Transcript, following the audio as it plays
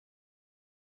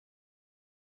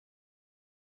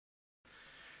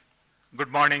Good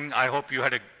morning. I hope you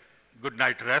had a good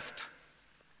night rest.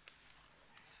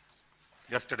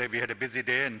 Yesterday we had a busy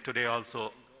day, and today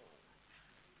also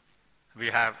we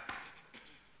have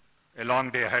a long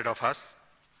day ahead of us.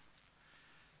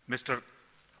 Mr.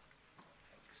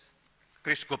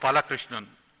 Gopalakrishnan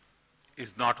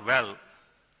is not well,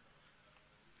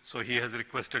 so he has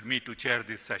requested me to chair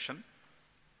this session.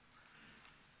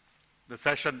 The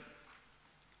session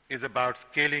is about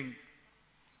scaling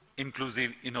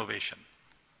inclusive innovation,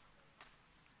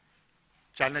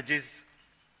 challenges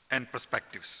and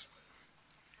perspectives.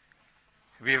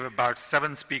 We have about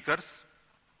 7 speakers,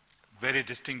 very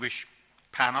distinguished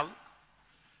panel.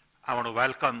 I want to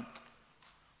welcome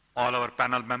all our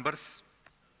panel members.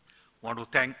 I want to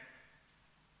thank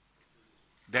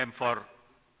them for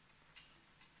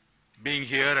being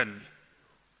here and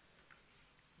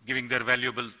giving their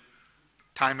valuable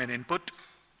time and input.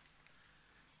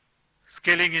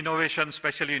 Scaling innovation,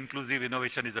 especially inclusive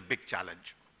innovation, is a big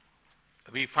challenge.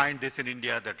 We find this in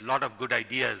India, that a lot of good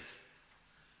ideas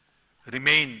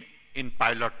remain in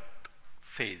pilot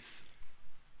phase.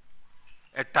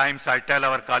 At times I tell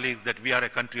our colleagues that we are a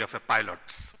country of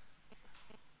pilots.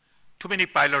 Too many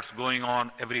pilots going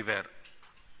on everywhere,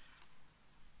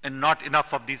 and not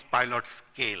enough of these pilots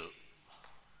scale.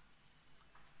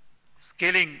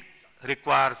 Scaling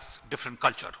requires different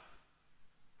culture.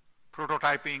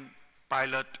 Prototyping,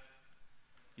 pilot,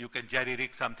 you can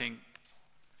jerry-rig something,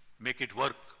 make it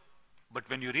work, but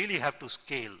when you really have to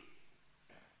scale,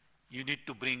 you need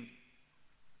to bring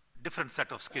different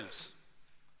set of skills,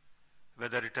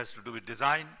 whether it has to do with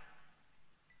design,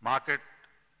 market,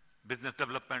 business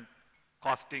development,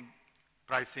 costing,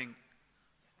 pricing.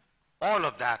 All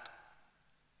of that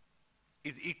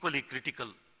is equally critical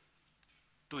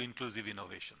to inclusive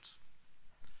innovations.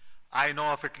 I know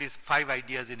of at least 5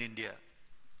 ideas in India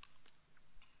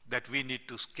that we need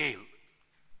to scale,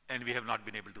 and we have not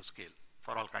been able to scale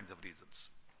for all kinds of reasons.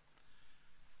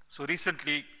 So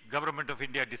recently, Government of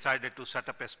India decided to set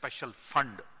up a special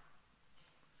fund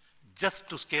just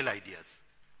to scale ideas.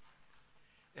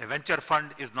 A venture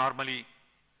fund is normally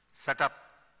set up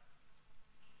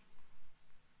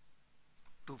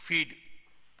to feed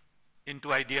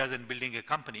into ideas and building a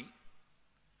company,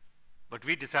 but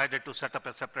we decided to set up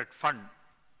a separate fund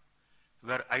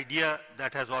where idea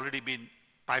that has already been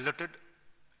piloted,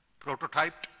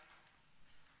 prototyped,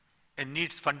 and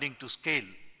needs funding to scale,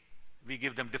 we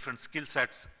give them different skill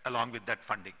sets along with that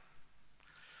funding.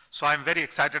 So I'm very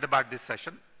excited about this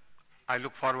session. I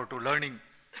look forward to learning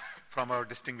from our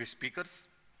distinguished speakers.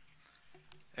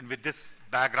 And with this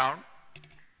background,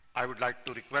 I would like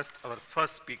to request our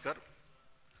first speaker,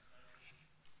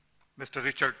 Mr.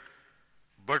 Richard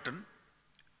Burton,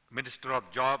 Minister of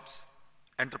Jobs,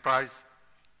 Enterprise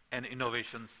and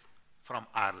Innovations from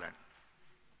Ireland.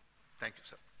 Thank you,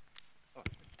 sir.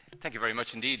 Thank you very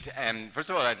much indeed. First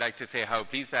of all, I'd like to say how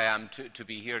pleased I am to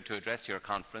be here to address your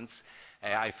conference.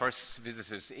 I first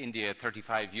visited India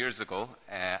 35 years ago,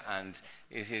 and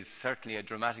it is certainly a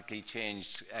dramatically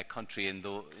changed country in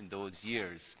those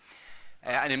years.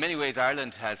 And in many ways,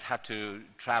 Ireland has had to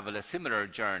travel a similar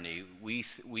journey.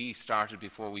 We started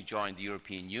before we joined the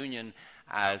European Union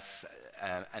as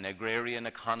an agrarian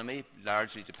economy,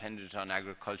 largely dependent on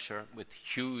agriculture, with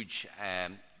huge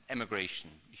emigration,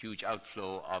 huge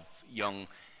outflow of young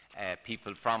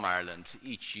people from Ireland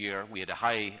each year. We had a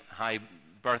high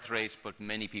birth rate, but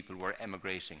many people were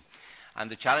emigrating.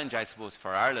 And the challenge, I suppose,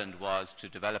 for Ireland was to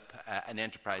develop an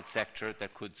enterprise sector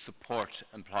that could support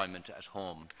employment at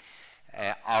home.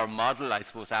 Our model, I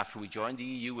suppose, after we joined the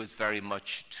EU was very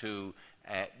much to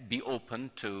be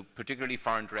open to particularly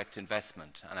foreign direct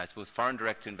investment. And I suppose foreign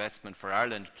direct investment for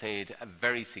Ireland played a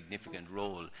very significant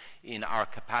role in our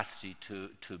capacity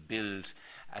to build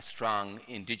a strong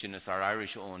indigenous or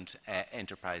Irish-owned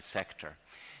enterprise sector.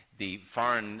 The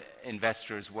foreign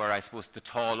investors were, I suppose, the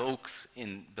tall oaks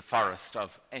in the forest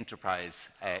of enterprise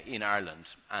in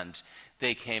Ireland. And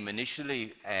they came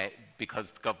initially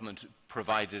because the government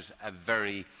provided a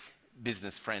very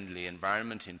business-friendly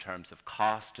environment in terms of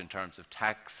cost, in terms of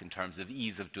tax, in terms of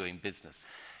ease of doing business,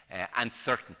 and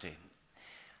certainty.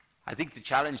 I think the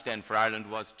challenge then for Ireland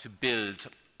was to build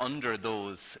under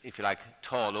those, if you like,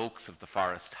 tall oaks of the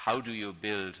forest. How do you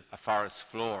build a forest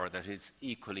floor that is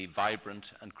equally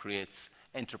vibrant and creates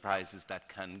enterprises that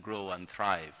can grow and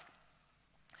thrive?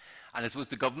 And I suppose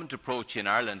the government approach in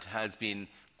Ireland has been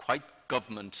quite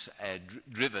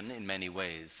government-driven in many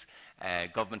ways.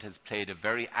 Government has played a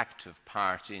very active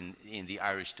part in the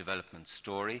Irish development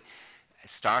story.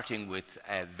 starting with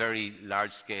a very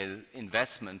large-scale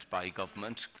investment by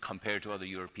government compared to other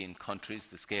European countries.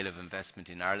 The scale of investment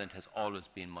in Ireland has always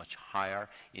been much higher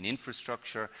in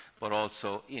infrastructure, but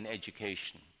also in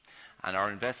education. And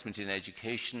our investment in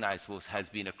education, I suppose, has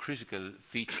been a critical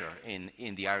feature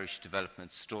in the Irish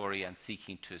development story and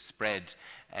seeking to spread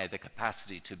the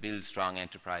capacity to build strong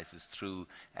enterprises through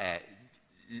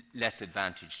less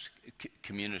advantaged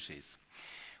communities.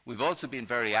 We've also been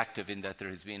very active in that there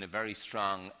has been a very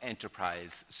strong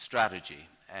enterprise strategy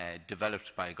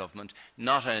developed by government,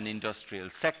 not an industrial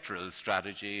sectoral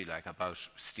strategy like about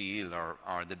steel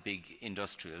or the big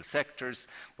industrial sectors,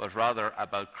 but rather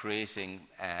about creating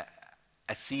a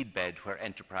seedbed where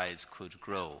enterprise could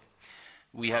grow.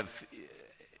 We have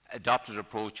adopted an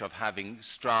approach of having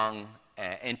strong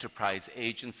enterprise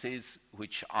agencies,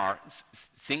 which are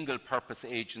single-purpose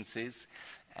agencies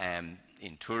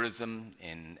in tourism,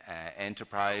 in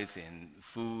enterprise, in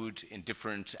food, in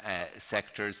different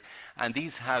sectors, and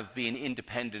these have been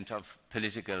independent of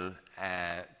political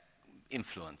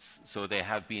influence. So they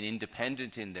have been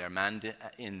independent in their mandate.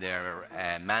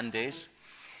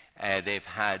 They've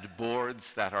had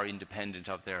boards that are independent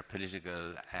of their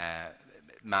political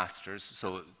masters,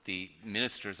 so the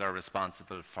ministers are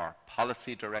responsible for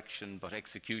policy direction, but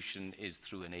execution is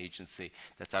through an agency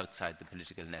that's outside the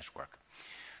political network.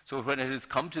 So when it has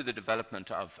come to the development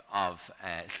of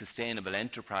sustainable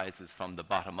enterprises from the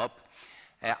bottom up,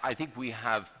 I think we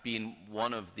have been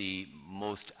one of the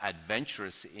most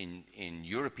adventurous in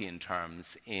European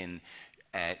terms in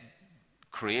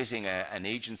creating an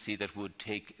agency that would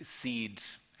take seed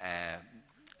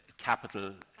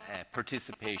capital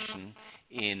participation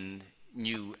in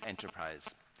new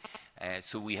enterprise.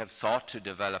 So we have sought to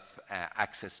develop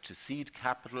access to seed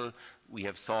capital. We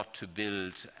have sought to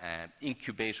build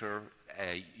incubator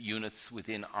units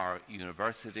within our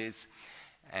universities.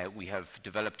 We have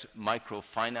developed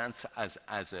microfinance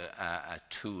as a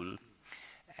tool.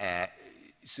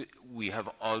 So we have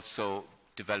also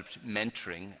developed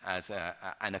mentoring as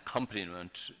an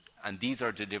accompaniment, and these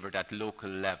are delivered at local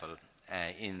level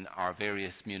in our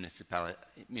various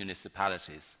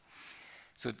municipalities.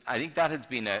 So I think that has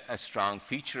been a strong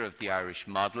feature of the Irish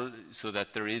model, so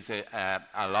that there is a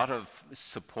lot of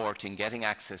support in getting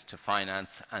access to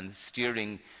finance and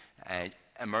steering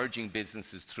emerging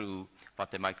businesses through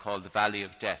what they might call the valley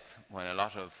of death, when a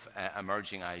lot of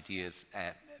emerging ideas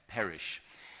perish.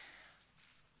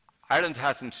 Ireland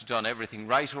hasn't done everything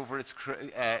right over its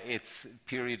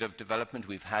period of development.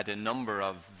 We've had a number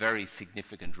of very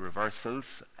significant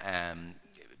reversals,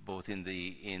 both in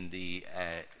the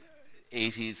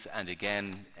 80s and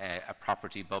again a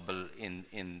property bubble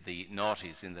in the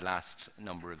noughties in the last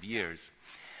number of years.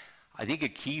 I think a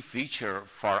key feature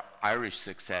for Irish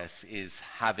success is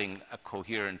having a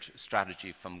coherent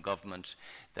strategy from government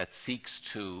that seeks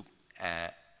to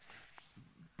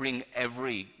bring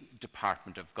every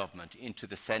department of government into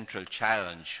the central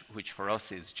challenge, which for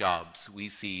us is jobs. We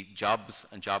see jobs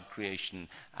and job creation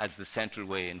as the central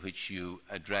way in which you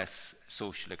address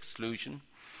social exclusion.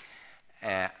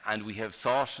 And we have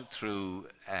sought through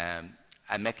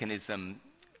a mechanism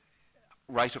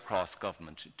right across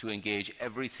government to engage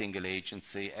every single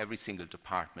agency, every single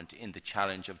department in the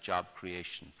challenge of job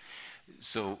creation.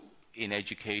 So in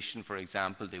education, for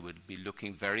example, they would be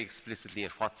looking very explicitly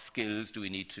at what skills do we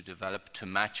need to develop to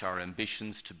match our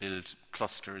ambitions to build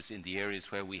clusters in the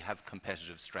areas where we have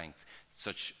competitive strength.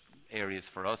 Such areas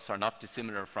for us are not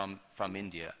dissimilar from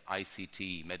India: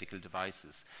 ICT, medical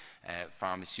devices,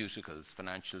 pharmaceuticals,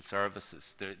 financial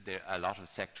services. There are a lot of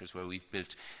sectors where we've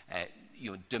built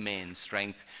domain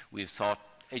strength. We've sought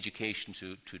education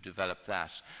to develop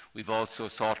that. We've also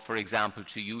sought, for example,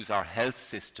 to use our health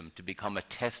system to become a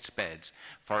test bed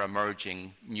for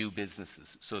emerging new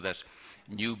businesses, so that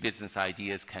new business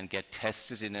ideas can get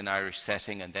tested in an Irish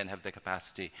setting and then have the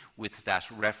capacity with that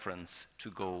reference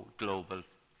to go global,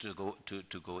 to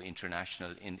go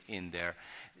international in their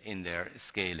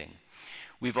scaling.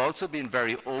 We've also been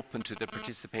very open to the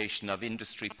participation of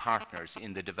industry partners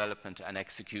in the development and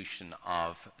execution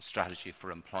of strategy for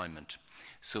employment.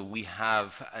 So we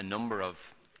have a number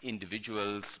of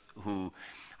individuals who,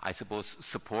 I suppose,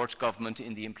 support government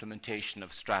in the implementation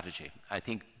of strategy. I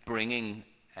think bringing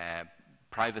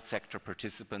private sector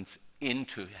participants in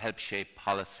to help shape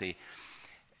policy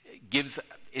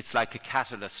it's like a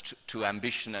catalyst to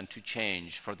ambition and to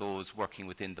change for those working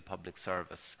within the public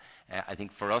service. I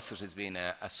think for us it has been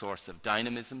a source of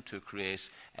dynamism to create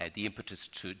the impetus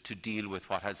to deal with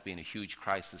what has been a huge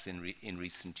crisis in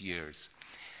recent years.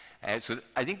 So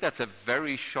I think that's a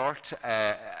very short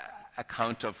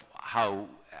account of how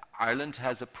Ireland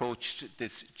has approached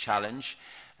this challenge.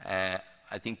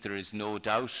 I think there is no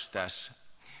doubt that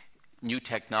new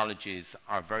technologies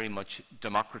are very much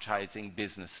democratizing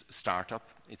business startup.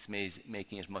 It's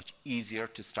making it much easier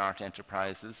to start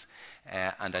enterprises.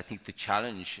 And I think the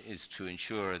challenge is to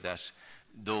ensure that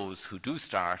those who do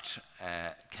start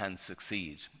can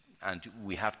succeed. And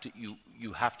you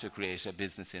have to create a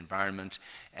business environment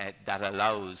that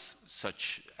allows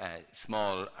such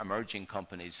small emerging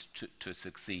companies to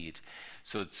succeed.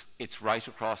 So it's right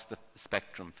across the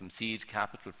spectrum, from seed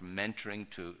capital, from mentoring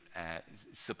to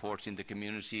supporting the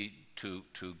community, to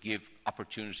give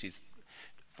opportunities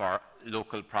for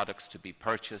local products to be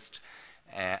purchased,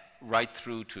 right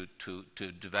through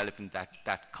to developing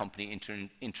that company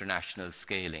international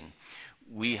scaling.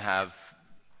 We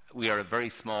are a very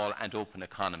small and open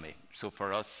economy. So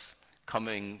for us,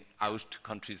 coming out to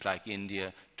countries like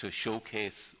India to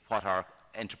showcase what our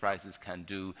enterprises can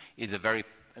do is a very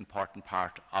important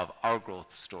part of our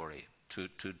growth story,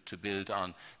 to build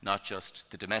on not just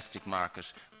the domestic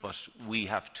market, but we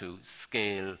have to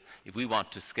scale. If we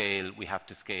want to scale, we have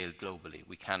to scale globally.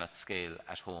 We cannot scale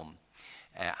at home.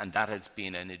 And that has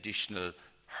been an additional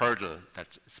hurdle that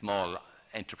small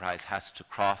enterprise has to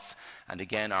cross. And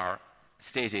again, our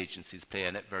state agencies play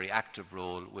a very active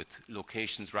role with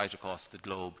locations right across the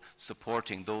globe,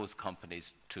 supporting those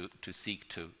companies to seek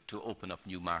to open up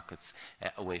new markets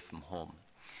away from home.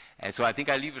 So I think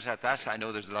I'll leave it at that. I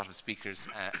know there's a lot of speakers,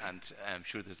 and I'm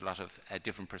sure there's a lot of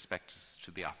different perspectives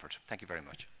to be offered. Thank you very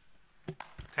much.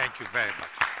 Thank you very much.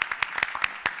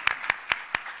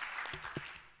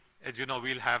 As you know,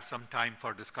 we'll have some time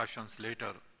for discussions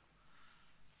later.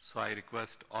 So I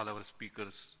request all our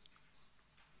speakers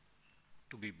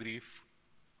to be brief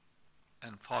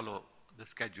and follow the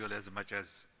schedule as much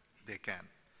as they can.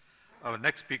 Our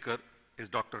next speaker is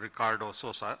Dr. Ricardo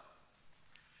Sosa.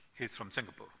 He's from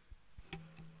Singapore.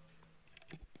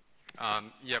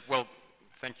 Yeah, well,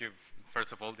 thank you,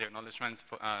 first of all, the acknowledgements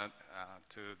for,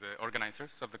 to the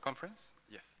organizers of the conference.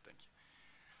 Yes, thank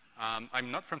you.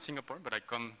 I'm not from Singapore, but I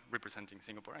come representing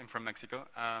Singapore. I'm from Mexico.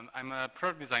 I'm a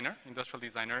product designer, industrial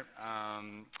designer.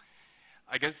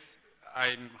 I guess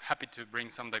I'm happy to bring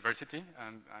some diversity.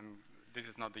 This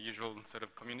is not the usual sort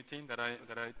of community that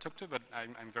I talk to, but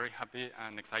I'm very happy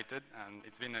and excited, and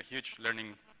it's been a huge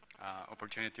learning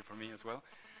opportunity for me as well.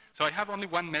 So I have only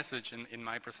one message in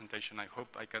my presentation. I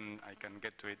hope I can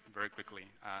get to it very quickly,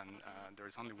 and there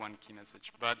is only one key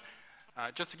message. But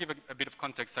just to give a bit of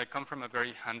context, I come from a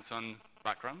very hands-on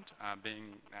background,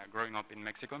 growing up in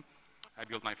Mexico. I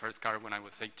built my first car when I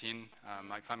was 18.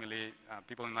 My family,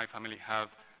 people in my family have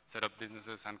set up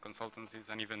businesses and consultancies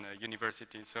and even a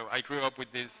university. So I grew up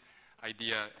with this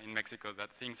idea in Mexico that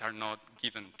things are not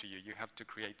given to you. You have to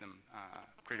create them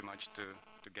pretty much to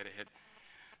get ahead.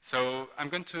 So I'm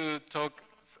going to talk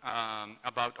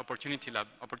about Opportunity Lab.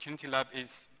 Opportunity Lab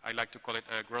is, I like to call it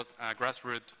a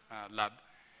grassroots lab,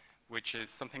 which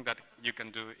is something that you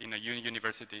can do in a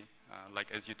university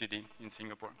like SUTD in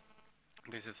Singapore.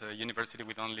 This is a university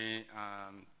with only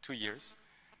 2 years,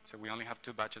 so we only have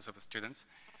 2 batches of students.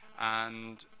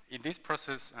 And in this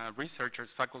process,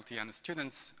 researchers, faculty, and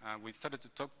students, we started to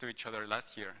talk to each other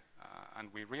last year, and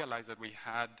we realized that we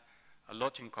had a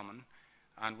lot in common.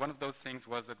 And one of those things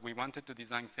was that we wanted to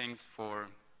design things for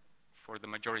the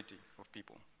majority of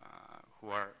people who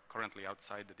are currently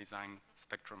outside the design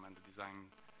spectrum and the design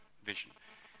vision.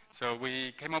 So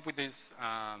we came up with this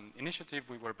initiative.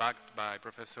 We were backed by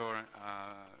Professor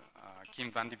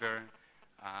Kim van der Veer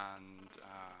and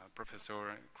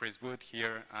Professor Chris Wood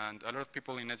here, and a lot of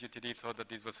people in SUTD thought that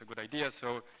this was a good idea.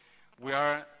 So we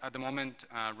are at the moment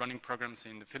running programs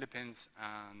in the Philippines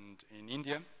and in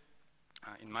India.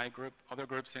 In my group, other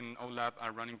groups in OLAB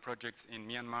are running projects in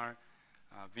Myanmar,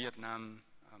 Vietnam,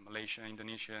 Malaysia,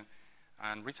 Indonesia,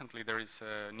 and recently there is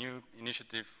a new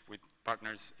initiative with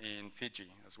partners in Fiji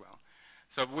as well.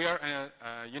 So we are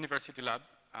a university lab.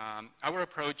 Our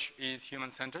approach is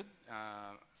human-centered.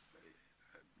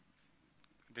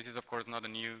 This is, of course, not a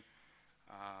new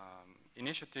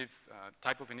initiative,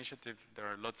 type of initiative. There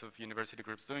are lots of university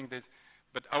groups doing this,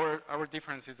 but our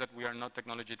difference is that we are not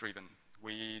technology-driven.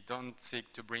 We don't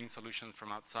seek to bring solutions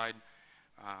from outside.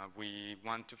 We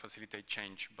want to facilitate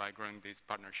change by growing these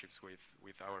partnerships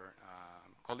with our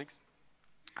colleagues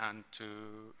and to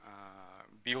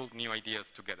build new ideas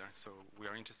together. So we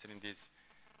are interested in this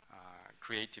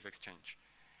creative exchange.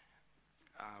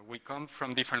 We come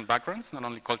from different backgrounds, not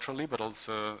only culturally, but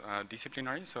also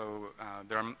disciplinary. So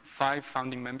there are 5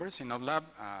 founding members in our lab,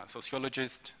 a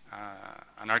sociologist,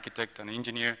 an architect, an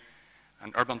engineer,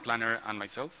 an urban planner, and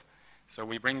myself. So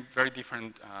we bring very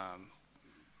different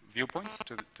viewpoints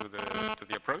to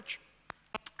the approach.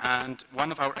 And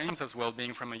one of our aims as well,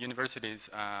 being from a university, is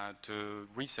to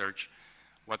research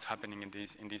what's happening in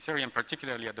this area. And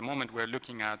particularly at the moment, we're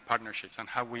looking at partnerships and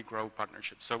how we grow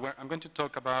partnerships. So I'm going to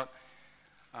talk about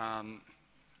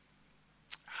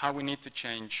how we need to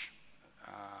change.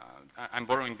 I'm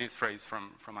borrowing this phrase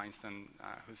from Einstein,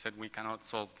 who said we cannot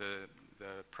solve the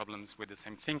problems with the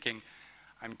same thinking.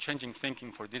 I'm changing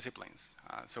thinking for disciplines.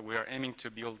 So we are aiming to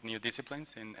build new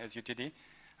disciplines in SUTD,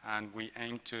 and we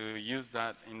aim to use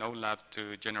that in OLAB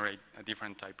to generate a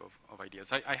different type of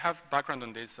ideas. I have background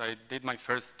on this. I did my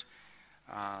first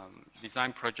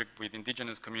design project with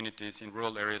indigenous communities in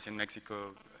rural areas in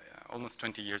Mexico almost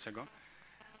 20 years ago.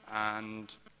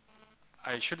 And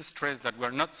I should stress that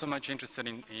we're not so much interested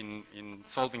in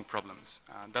solving problems.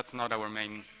 That's not our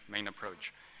main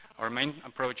approach. Our main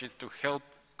approach is to help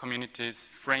communities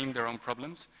frame their own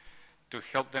problems, to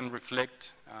help them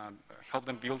reflect, help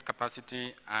them build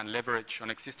capacity and leverage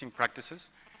on existing practices,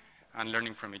 and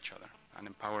learning from each other, and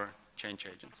empower change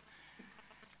agents.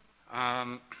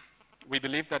 We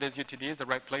believe that SUTD is the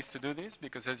right place to do this,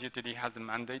 because SUTD has a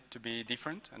mandate to be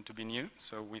different and to be new,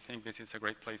 so we think this is a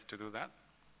great place to do that.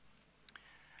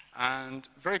 And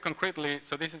very concretely,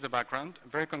 so this is the background,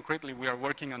 very concretely we are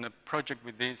working on a project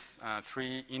with these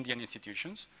 3 Indian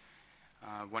institutions.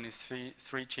 One is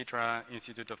Sri Chitra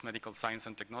Institute of Medical Science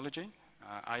and Technology,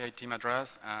 IIT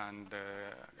Madras, and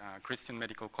Christian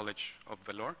Medical College of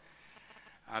Vellore.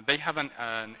 They have an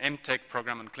MTech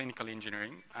program on clinical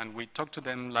engineering, and we talked to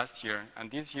them last year,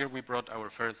 and this year we brought our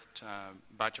first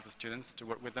batch of students to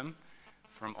work with them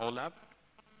from OLAB.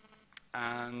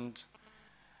 And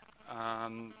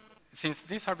since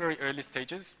these are very early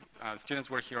stages,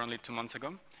 students were here only 2 months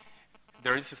ago,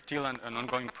 there is still an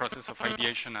ongoing process of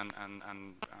ideation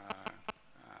and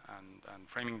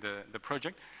framing the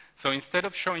project. So instead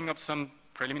of showing up some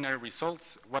preliminary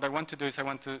results, what I want to do is I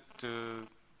want to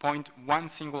point one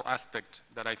single aspect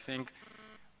that I think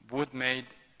would make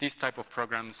these type of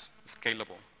programs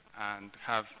scalable and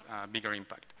have bigger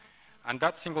impact. And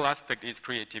that single aspect is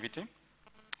creativity.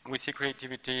 We see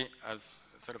creativity as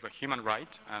sort of a human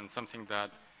right and something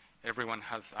that everyone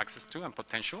has access to and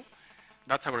potential.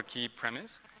 That's our key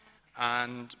premise.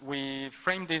 And we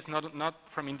frame this not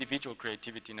from individual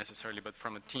creativity necessarily, but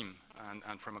from a team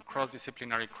and from a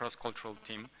cross-disciplinary, cross-cultural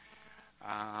team.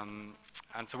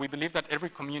 And so we believe that every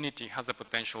community has a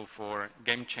potential for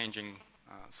game-changing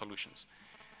solutions.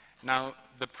 Now,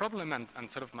 the problem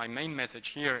and sort of my main message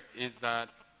here is that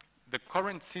the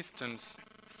current systems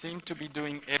seem to be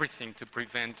doing everything to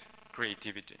prevent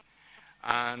creativity.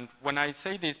 And when I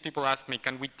say this, people ask me,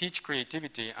 can we teach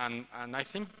creativity? And I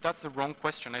think that's the wrong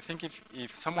question. I think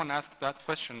if someone asks that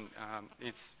question,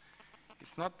 it's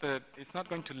not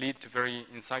going to lead to very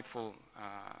insightful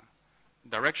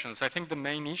directions. I think the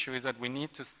main issue is that we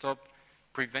need to stop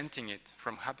preventing it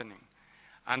from happening.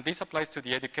 And this applies to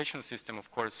the education system, of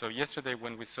course. So yesterday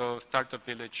when we saw Startup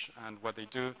Village and what they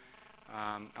do,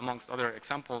 amongst other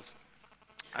examples,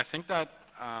 I think that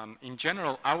in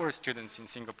general, our students in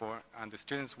Singapore and the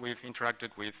students we've interacted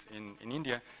with in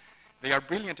India, they are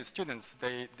brilliant students.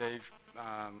 They've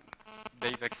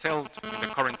excelled in the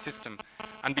current system.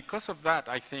 And because of that,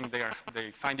 I think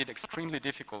they find it extremely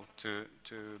difficult to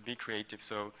be creative.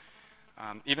 So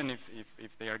even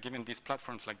if they are given these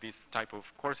platforms like this type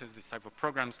of courses, this type of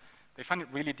programs, they find it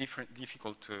really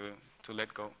difficult to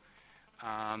let go.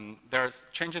 There's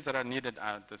changes that are needed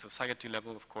at the society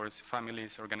level, of course,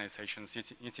 families, organizations,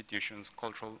 institutions,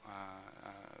 cultural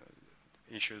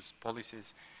issues,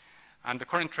 policies. And the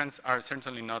current trends are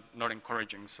certainly not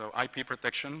encouraging. So IP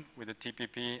protection with the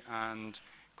TPP and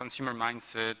consumer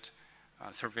mindset,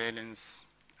 surveillance,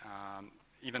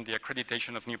 even the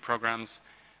accreditation of new programs,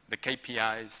 the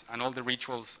KPIs, and all the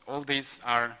rituals, all these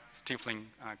are stifling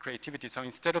creativity. So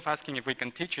instead of asking if we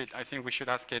can teach it, I think we should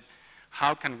ask it,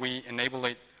 how can we enable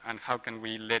it and how can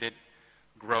we let it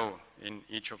grow in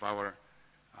each of our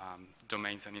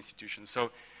domains and institutions?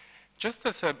 So just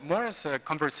as more as a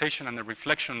conversation and a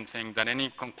reflection thing than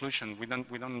any conclusion, we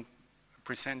don't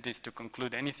present this to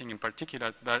conclude anything in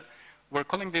particular, but we're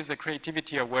calling this a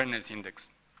Creativity Awareness Index.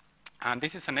 And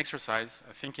this is an exercise,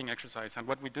 a thinking exercise, and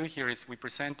what we do here is we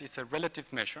present, it's a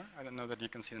relative measure, I don't know that you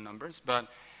can see the numbers, but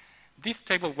this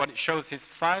table, what it shows is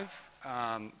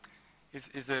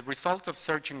is a result of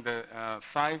searching the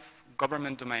 5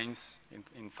 government domains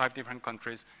in 5 different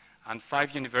countries and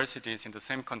 5 universities in the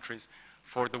same countries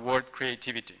for the word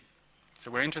creativity. So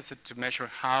we're interested to measure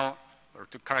how, or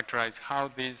to characterize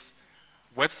how these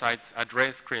websites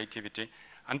address creativity.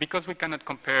 And because we cannot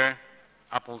compare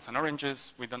apples and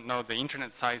oranges. We don't know the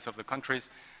internet size of the countries.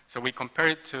 So we compare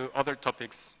it to other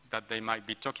topics that they might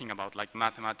be talking about, like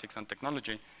mathematics and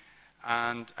technology.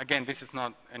 And again, this is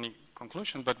not any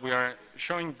conclusion, but we are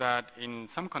showing that in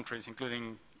some countries,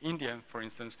 including India, for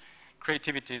instance,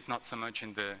 creativity is not so much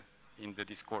in the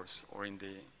discourse or in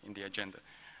the agenda.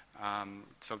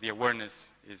 So the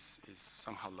awareness is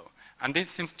somehow low. And this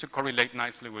seems to correlate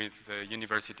nicely with the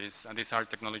universities, and these are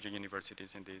technology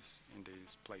universities in these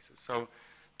places. So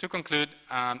to conclude,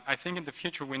 I think in the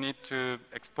future we need to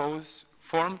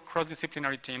form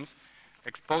cross-disciplinary teams,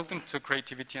 expose them to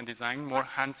creativity and design, more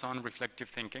hands-on reflective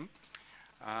thinking.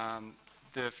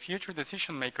 The future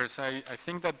decision makers, I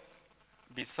think that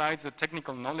besides the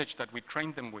technical knowledge that we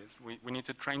train them with, we need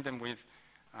to train them with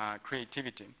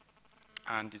creativity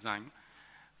and design.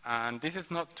 And this is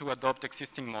not to adopt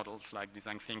existing models like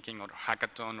design thinking or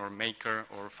hackathon or maker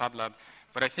or Fab Lab,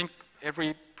 but I think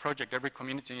every project, every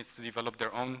community needs to develop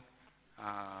their own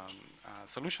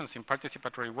solutions in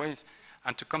participatory ways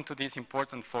and to come to these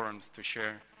important forums to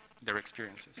share their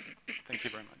experiences. Thank you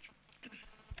very much.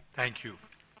 Thank you.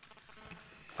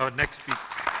 Our next speaker.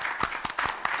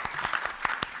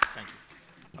 Thank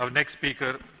you. Our next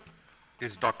speaker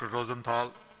is Dr.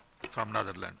 Rosenthal from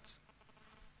Netherlands.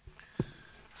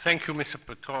 Thank you, Mr.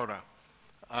 Petrora.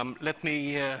 Let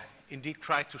me indeed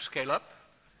try to scale up,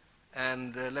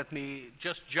 and let me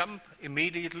just jump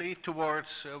immediately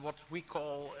towards what we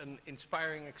call an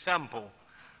inspiring example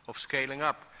of scaling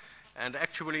up. And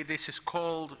actually this is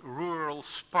called Rural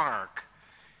Spark.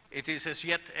 It is as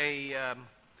yet a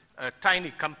tiny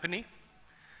company.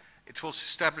 It was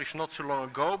established not so long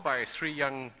ago by 3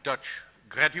 young Dutch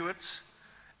graduates.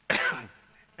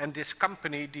 And this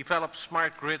company develops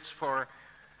smart grids for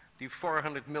the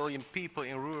 400 million people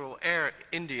in rural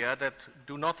India that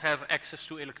do not have access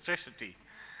to electricity.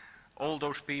 All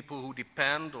those people who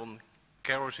depend on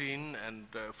kerosene and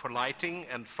for lighting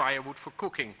and firewood for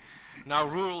cooking. Now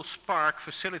Rural Spark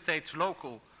facilitates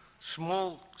local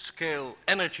small-scale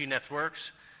energy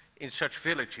networks in such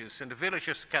villages, and the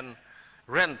villagers can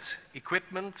rent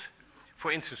equipment,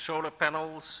 for instance solar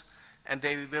panels, and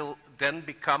they will then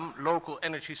become local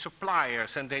energy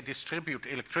suppliers, and they distribute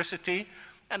electricity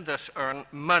and thus earn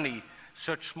money.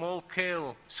 Such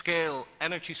small-scale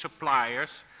energy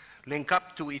suppliers link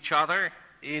up to each other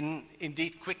in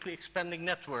indeed quickly expanding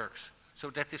networks. So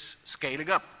that is scaling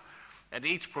up. And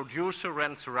each producer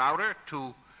rents a router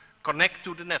to connect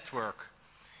to the network.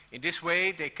 In this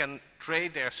way, they can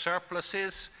trade their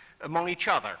surpluses among each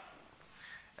other.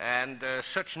 And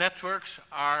such networks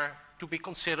are to be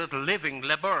considered living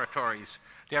laboratories.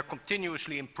 They are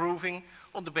continuously improving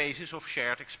on the basis of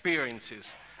shared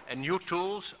experiences. And new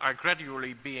tools are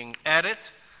gradually being added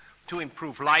to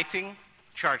improve lighting,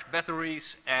 charge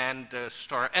batteries, and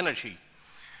store energy.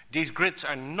 These grids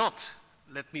are not,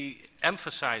 let me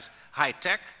emphasize,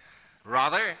 high-tech.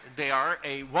 Rather, they are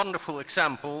a wonderful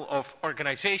example of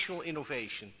organizational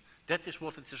innovation. That is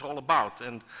what it is all about.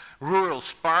 And Rural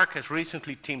Spark has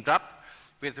recently teamed up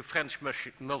with the French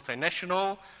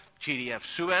multinational GDF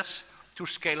Suez to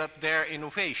scale up their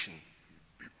innovation.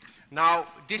 Now,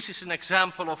 this is an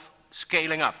example of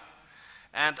scaling up.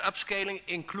 And upscaling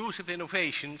inclusive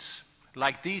innovations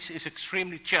like these is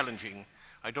extremely challenging.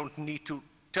 I don't need to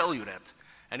tell you that.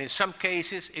 And in some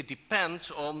cases, it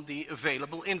depends on the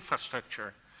available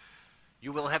infrastructure.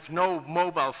 You will have no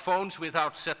mobile phones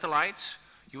without satellites.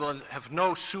 You will have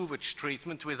no sewage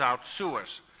treatment without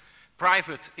sewers.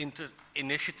 Private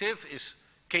initiative is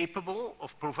capable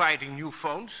of providing new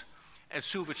phones and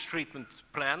sewage treatment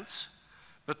plants,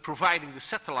 but providing the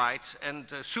satellites and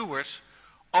sewers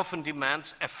often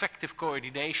demands effective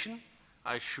coordination,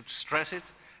 I should stress it,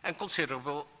 and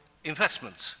considerable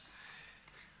investments.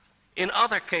 In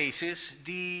other cases,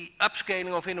 the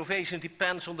upscaling of innovation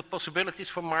depends on the possibilities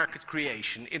for market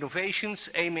creation. Innovations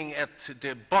aiming at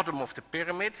the bottom of the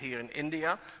pyramid here in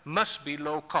India must be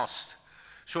low cost.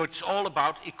 So it's all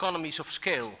about economies of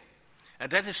scale.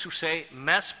 And that is to say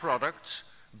mass products,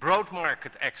 broad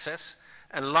market access,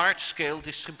 and large-scale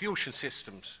distribution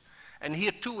systems. And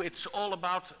here too it's all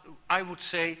about, I would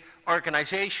say,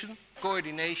 organization,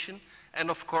 coordination, and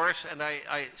of course, and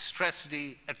I stress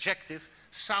the adjective,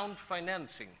 sound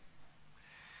financing.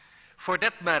 For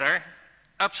that matter,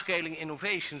 upscaling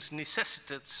innovations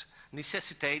necessitates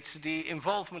the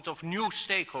involvement of new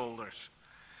stakeholders.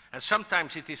 And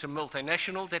sometimes it is a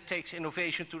multinational that takes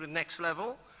innovation to the next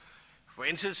level. For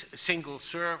instance, single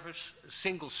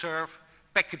serve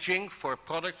packaging for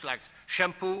products like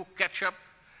shampoo, ketchup,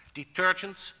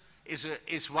 detergents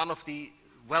is one of the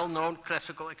well-known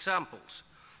classical examples.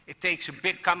 It takes a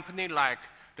big company like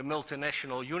the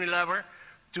multinational Unilever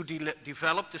to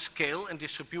develop the scale and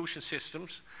distribution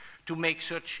systems to make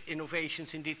such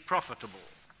innovations indeed profitable.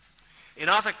 In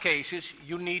other cases,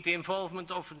 you need the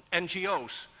involvement of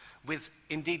NGOs with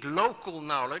indeed local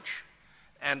knowledge,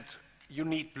 and you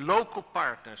need local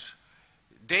partners.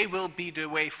 They will be the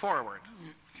way forward.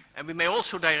 And we may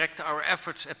also direct our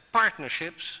efforts at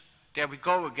partnerships. There we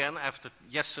go again after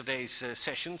yesterday's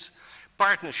sessions.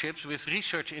 Partnerships with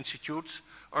research institutes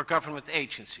or government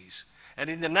agencies. And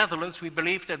in the Netherlands, we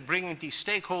believe that bringing these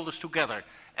stakeholders together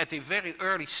at a very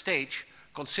early stage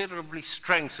considerably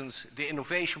strengthens the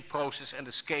innovation process and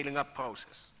the scaling up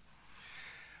process.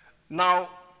 Now,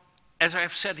 as I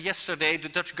have said yesterday, the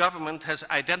Dutch government has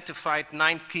identified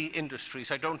 9 key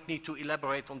industries. I don't need to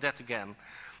elaborate on that again.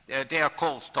 They are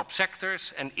called top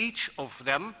sectors, and each of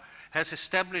them has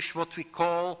established what we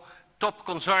call top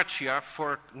consortia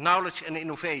for knowledge and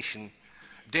innovation.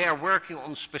 They are working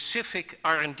on specific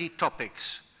R&D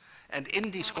topics. And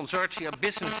in these consortia,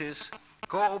 businesses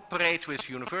cooperate with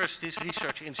universities,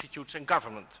 research institutes, and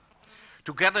government.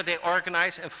 Together, they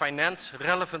organize and finance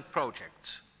relevant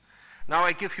projects. Now,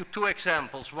 I give you 2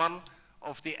 examples, one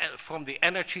from the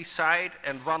energy side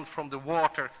and one from the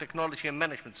water technology and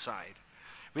management side.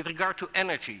 With regard to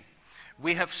energy,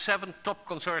 we have 7 top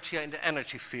consortia in the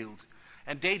energy field,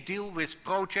 and they deal with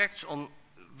projects on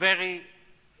very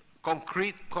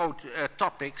concrete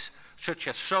topics such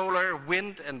as solar,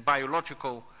 wind, and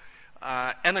biological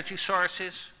energy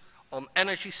sources, on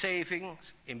energy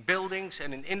savings in buildings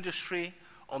and in industry,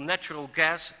 on natural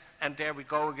gas, and there we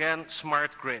go again,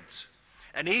 smart grids.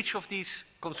 And each of these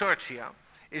consortia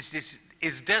is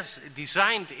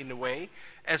designed in a way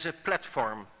as a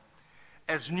platform.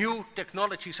 As new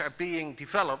technologies are being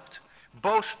developed,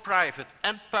 both private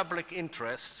and public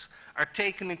interests are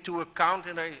taken into account,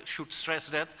 and I should stress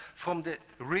that, from the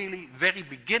really very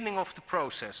beginning of the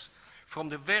process, from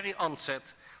the very onset,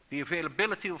 the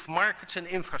availability of markets and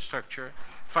infrastructure,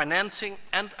 financing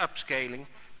and upscaling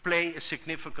play a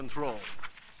significant role.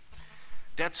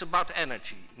 That's about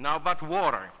energy. Now about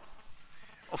water.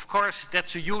 Of course,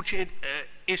 that's a huge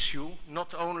issue,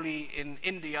 not only in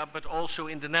India, but also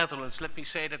in the Netherlands. Let me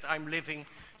say that I'm living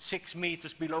 6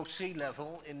 meters below sea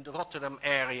level in the Rotterdam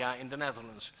area in the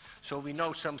Netherlands. So we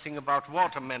know something about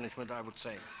water management, I would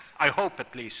say. I hope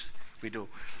at least we do.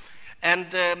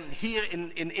 And here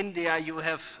in India, you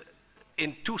have,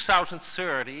 in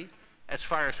 2030, as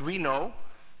far as we know,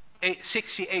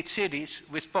 68 cities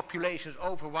with populations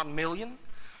over 1 million.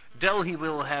 Delhi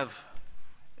will have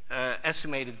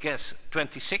estimated guess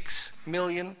 26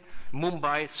 million,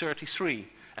 Mumbai 33.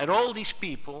 And all these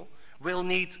people will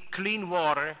need clean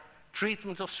water,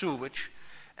 treatment of sewage,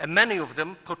 and many of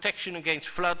them protection against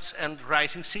floods and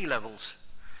rising sea levels.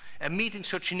 And meeting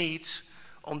such needs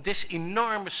on this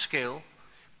enormous scale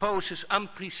poses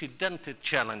unprecedented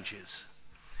challenges.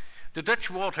 The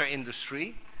Dutch water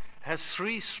industry has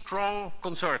 3 strong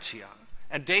consortia,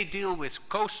 and they deal with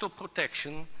coastal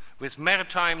protection, with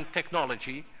maritime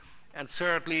technology, and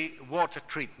thirdly, water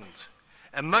treatment.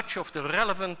 And much of the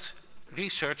relevant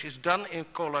research is done in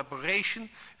collaboration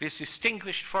with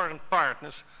distinguished foreign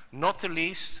partners, not the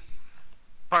least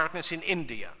partners in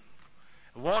India.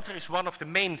 Water is one of the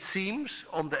main themes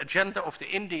on the agenda of the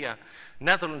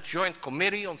India-Netherlands Joint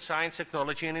Committee on Science,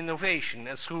 Technology and Innovation.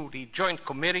 And through the Joint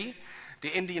Committee,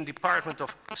 the Indian Department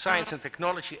of Science and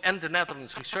Technology and the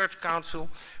Netherlands Research Council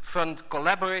fund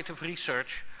collaborative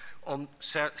research on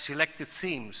selected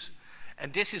themes.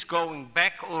 And this is going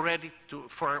back already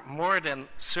for more than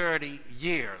 30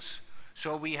 years.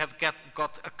 So we have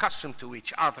got accustomed to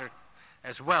each other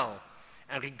as well.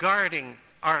 And regarding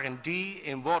R&D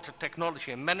in water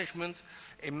technology and management,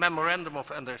 a memorandum of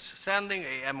understanding,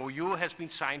 a MOU, has been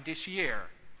signed this year.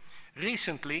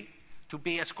 Recently, to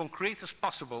be as concrete as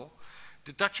possible,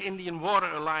 the Dutch-Indian Water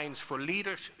Alliance for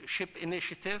Leadership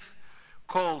Initiative,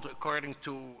 called according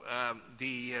to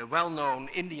the well-known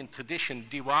Indian tradition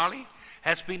Diwali,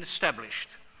 has been established.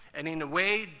 And in a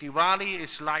way, Diwali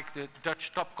is like the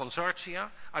Dutch top consortia.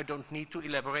 I don't need to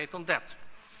elaborate on that.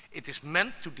 It is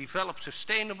meant to develop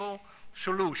sustainable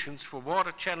solutions for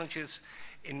water challenges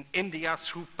in India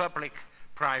through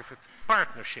public-private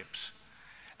partnerships.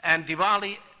 And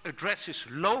Diwali addresses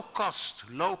low-cost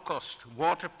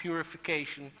water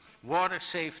purification, water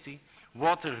safety,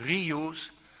 water reuse,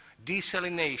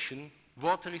 desalination,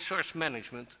 water resource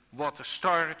management, water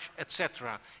storage,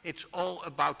 etc. It's all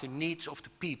about the needs of the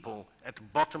people at the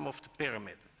bottom of the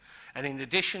pyramid. And in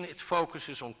addition, it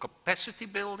focuses on capacity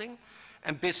building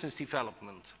and business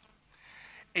development.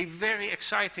 A very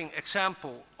exciting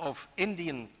example of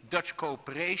Indian-Dutch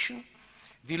cooperation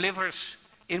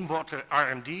in water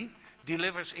R&D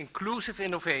delivers inclusive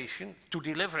innovation, to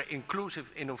deliver inclusive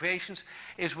innovations,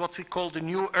 is what we call the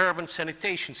new urban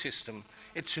sanitation system.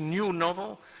 It's a new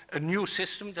novel, a new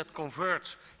system that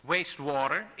converts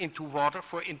wastewater into water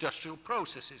for industrial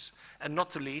processes, and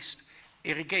not the least,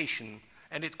 irrigation.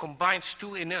 And it combines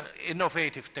two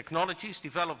innovative technologies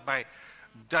developed by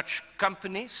Dutch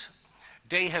companies.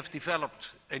 They have developed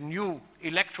a new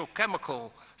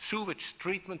electrochemical sewage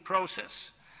treatment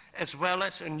process, as well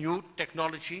as a new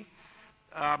technology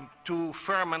to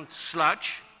ferment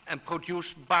sludge and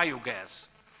produce biogas.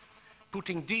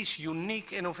 Putting these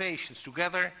unique innovations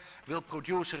together will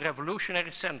produce a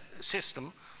revolutionary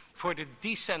system for the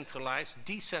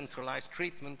decentralized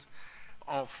treatment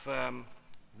of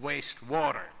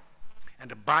wastewater. And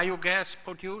the biogas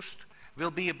produced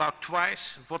will be about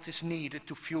twice what is needed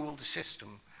to fuel the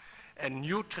system. And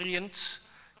nutrients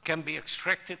can be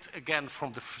extracted again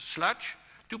from the sludge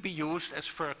to be used as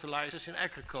fertilizers in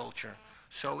agriculture.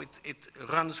 So it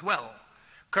runs well.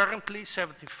 Currently,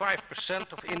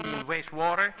 75% of Indian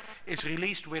wastewater is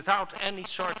released without any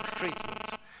sort of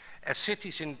treatment. As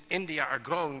cities in India are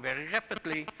growing very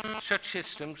rapidly, such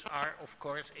systems are, of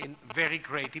course, in very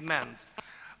great demand.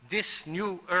 This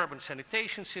new urban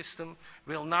sanitation system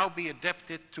will now be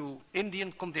adapted to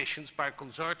Indian conditions by a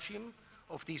consortium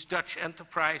of these Dutch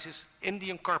enterprises,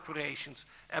 Indian corporations,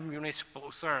 and municipal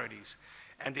authorities.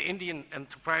 And the Indian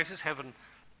enterprises have an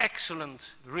excellent,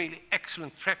 really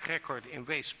excellent track record in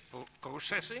waste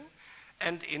processing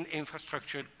and in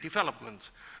infrastructure development.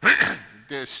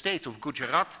 The state of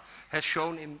Gujarat has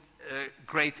shown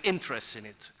great interest in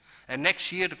it. And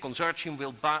next year, the consortium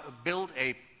will build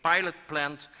a pilot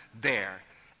plant there.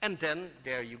 And then,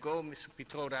 there you go, Mr.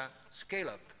 Pitroda, scale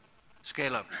up.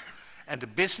 Scale up. And the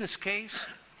business case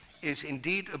is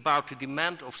indeed about the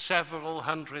demand of several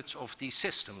hundreds of these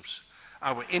systems.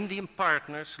 Our Indian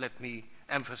partners, let me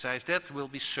emphasize that, will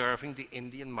be serving the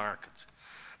Indian market.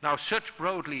 Now, such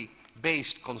broadly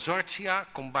based consortia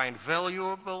combine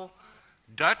valuable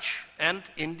Dutch and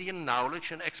Indian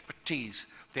knowledge and expertise.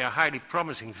 They are highly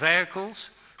promising vehicles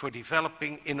for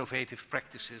developing innovative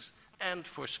practices and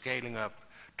for scaling up.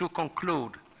 To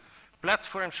conclude,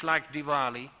 platforms like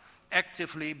Diwali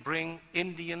actively bring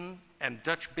Indian and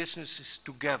Dutch businesses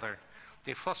together.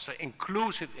 They foster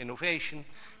inclusive innovation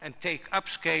and take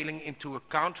upscaling into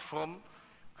account from,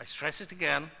 I stress it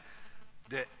again,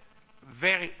 the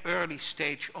very early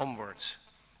stage onwards.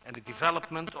 And the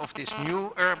development of this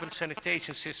new urban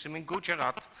sanitation system in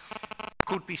Gujarat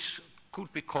could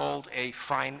be called a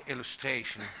fine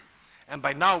illustration. And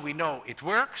by now we know it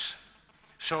works,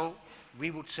 so we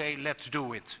would say, let's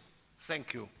do it.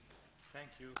 Thank you. Thank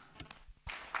you.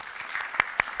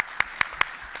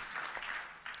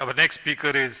 Our next speaker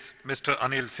is Mr.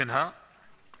 Anil Sinha.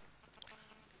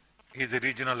 He is a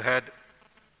regional head,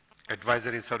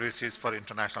 advisory services for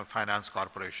International Finance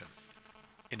Corporation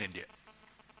in India.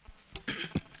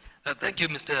 Thank you,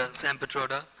 Mr. Sam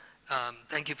Pitroda.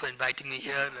 Thank you for inviting me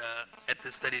here at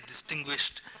this very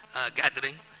distinguished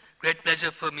gathering. Great pleasure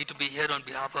for me to be here on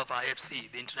behalf of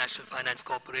IFC, the International Finance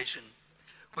Corporation,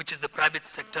 which is the private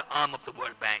sector arm of the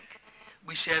World Bank.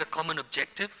 We share a common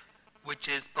objective, which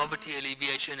is poverty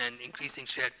alleviation and increasing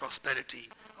shared prosperity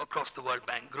across the World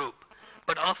Bank group.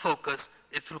 But our focus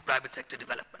is through private sector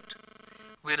development.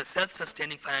 We're a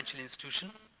self-sustaining financial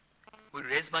institution. We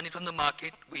raise money from the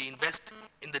market. We invest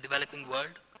in the developing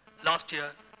world. Last year,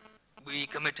 we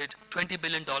committed $20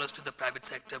 billion to the private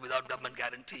sector without government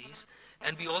guarantees.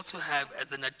 And we also have,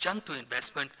 as an adjunct to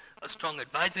investment, a strong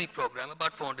advisory program,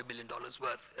 about $400 million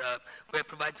worth, where it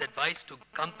provides advice to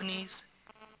companies,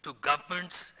 to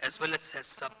governments, as well as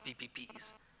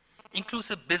sub-PPPs.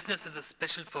 Inclusive business is a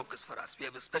special focus for us. We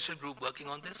have a special group working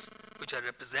on this, which I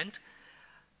represent.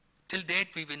 Till date,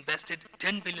 we've invested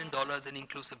 $10 billion in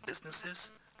inclusive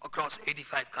businesses across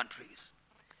 85 countries.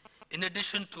 In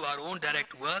addition to our own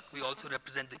direct work, we also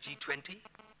represent the G20,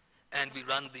 and we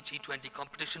run the G20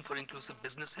 competition for inclusive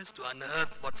businesses to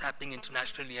unearth what's happening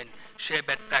internationally and share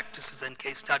best practices and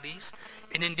case studies.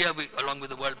 In India, along with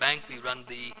the World Bank, we run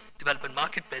the development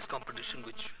marketplace competition,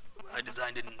 which I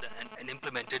designed and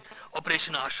implemented.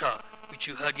 Operation Asha, which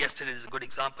you heard yesterday, is a good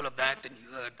example of that, and you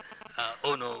heard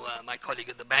Ono, my colleague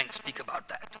at the bank, speak about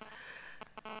that.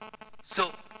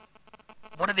 So,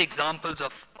 what are the examples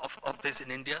of this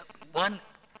in India? One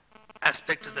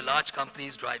aspect is the large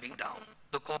companies driving down,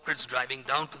 the corporates driving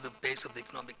down to the base of the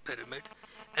economic pyramid,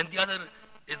 and the other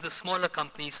is the smaller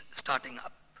companies starting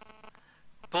up.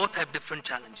 Both have different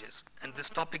challenges, and this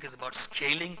topic is about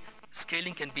scaling.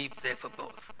 Scaling can be there for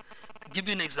both. I'll give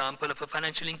you an example of a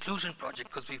financial inclusion project,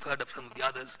 because we've heard of some of the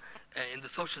others in the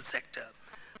social sector.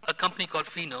 A company called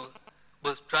Fino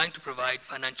was trying to provide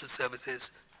financial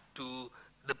services to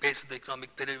the base of the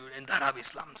economic pyramid in Dharavi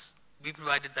slums. We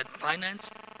provided that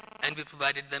finance, and we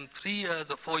provided them 3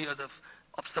 years or 4 years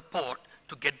of support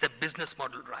to get their business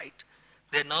model right.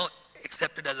 They're now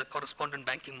accepted as a correspondent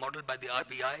banking model by the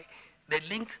RBI. They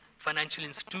link financial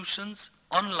institutions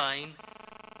online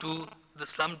to the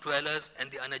slum dwellers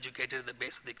and the uneducated at the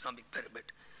base of the economic pyramid.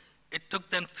 It took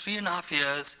them 3.5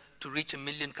 years to reach 1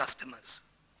 million customers.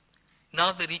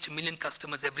 Now they reach 1 million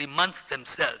customers every month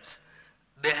themselves.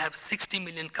 They have 60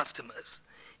 million customers.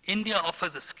 India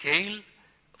offers a scale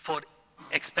for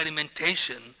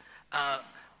experimentation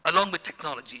along with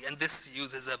technology, and this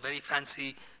uses a very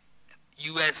fancy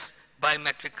US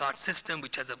biometric card system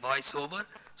which has a voice over,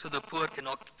 so the poor can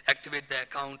activate their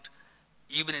account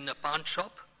even in a pawn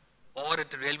shop or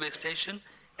at a railway station,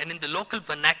 and in the local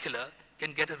vernacular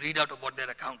can get a readout of what their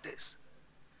account is.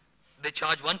 They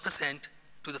charge 1%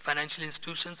 to the financial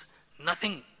institutions,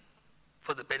 nothing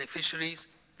for the beneficiaries.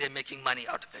 They're making money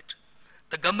out of it.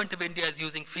 The government of India is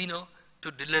using FINO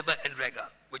to deliver NREGA,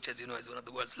 which, as you know, is one of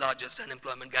the world's largest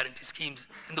unemployment guarantee schemes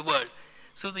in the world.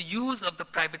 So the use of the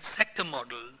private sector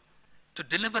model to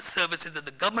deliver services that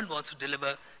the government wants to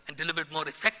deliver and deliver it more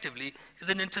effectively is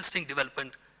an interesting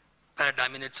development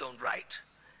paradigm in its own right.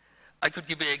 I could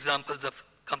give you examples of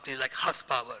companies like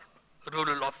Power,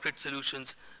 rural off-grid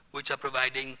solutions, which are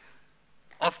providing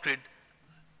off-grid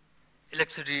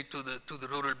electricity to the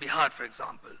rural Bihar, for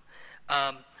example.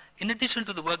 In addition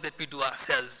to the work that we do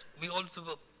ourselves, we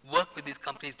also work with these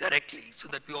companies directly so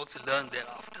that we also learn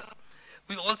thereafter.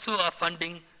 We also are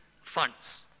funding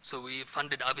funds. So we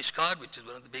funded Avishkar, which is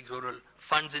one of the big rural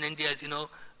funds in India, as you know,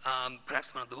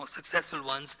 perhaps one of the most successful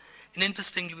ones. And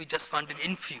interestingly, we just funded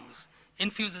Infuse.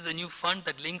 Infuse is a new fund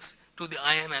that links to the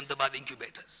IIM Ahmedabad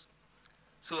incubators.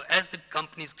 So as the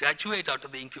companies graduate out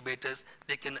of the incubators,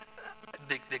 they can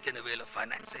avail of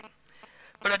financing.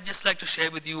 But I'd just like to share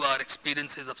with you our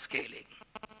experiences of scaling.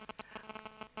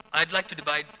 I'd like to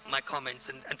divide my comments,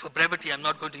 and for brevity, I'm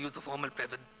not going to use the formal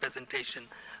presentation,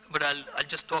 but I'll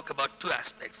just talk about two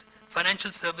aspects: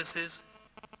 financial services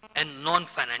and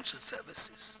non-financial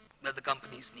services that the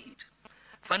companies need.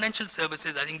 Financial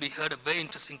services, I think we heard a very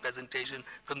interesting presentation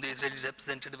from the Israeli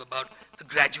representative about the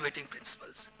graduating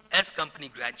principles. As company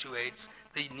graduates,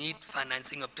 they need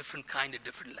financing of different kind at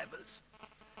different levels.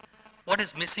 What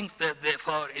is missing,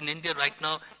 therefore, in India right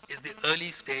now is the early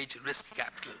stage risk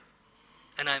capital.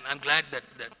 And I'm glad that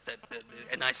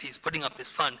the NIC is putting up this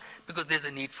fund because there's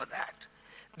a need for that.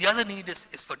 The other need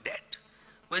is for debt.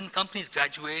 When companies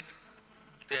graduate,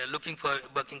 they're looking for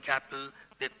working capital,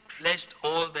 they've pledged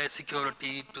all their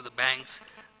security to the banks,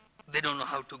 they don't know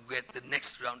how to get the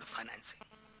next round of financing.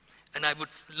 And I would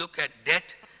look at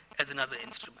debt as another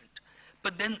instrument.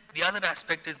 But then the other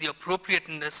aspect is the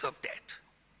appropriateness of debt,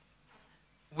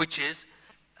 which is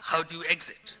how do you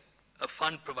exit? A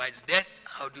fund provides debt,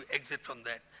 how do you exit from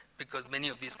that? Because many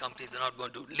of these companies are not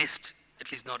going to list,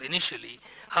 at least not initially.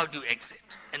 How do you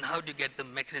exit? And how do you get the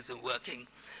mechanism working?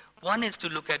 One is to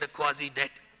look at a quasi-debt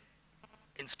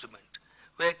instrument,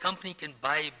 where a company can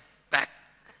buy back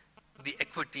the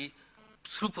equity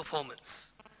through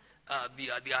performance. The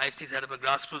IFC set up a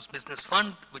grassroots business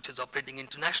fund, which is operating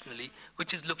internationally,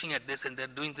 which is looking at this, and they're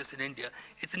doing this in India.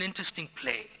 It's an interesting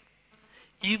play.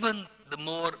 Even the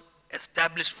more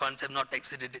established funds have not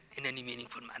exited in any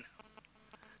meaningful manner.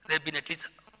 There have been at least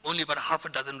only about half a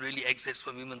dozen really exits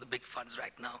from even the big funds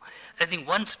right now. I think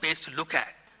one space to look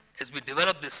at as we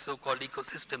develop this so-called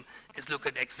ecosystem is look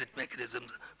at exit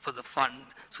mechanisms for the fund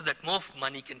so that more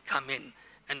money can come in,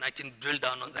 and I can drill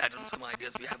down on that and some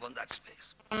ideas we have on that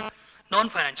space.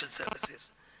 Non-financial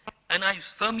services. And I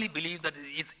firmly believe that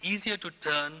it is easier to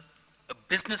turn a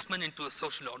businessman into a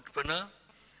social entrepreneur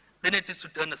than it is to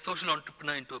turn a social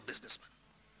entrepreneur into a businessman.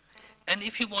 And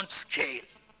if you want scale,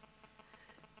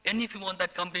 and if you want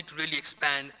that company to really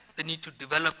expand, they need to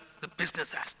develop the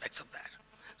business aspects of that.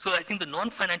 So I think the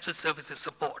non-financial services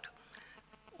support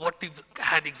what we've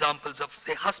had examples of,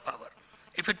 say, Power.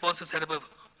 If it wants to set up a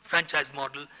franchise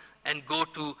model and go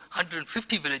to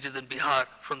 150 villages in Bihar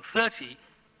from 30,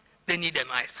 they need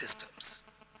MIS systems.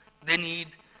 They need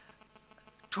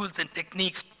tools and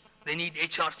techniques. They need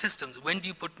HR systems. When do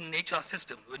you put in an HR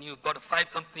system? When you've got a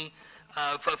five-person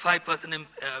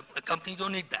company, you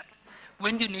don't need that.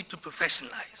 When do you need to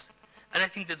professionalize? And I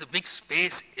think there's a big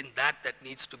space in that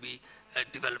needs to be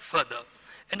developed further.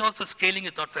 And also, scaling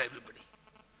is not for everybody.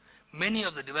 Many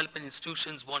of the development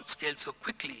institutions want scale so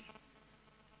quickly.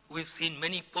 We've seen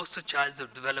many poster childs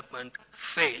of development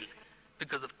fail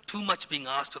because of too much being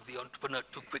asked of the entrepreneur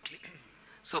too quickly.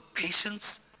 So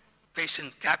patience,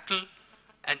 patient capital,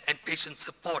 and patient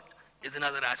support is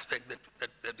another aspect that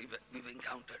we've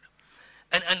encountered.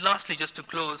 And lastly, just to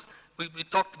close, we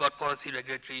talked about policy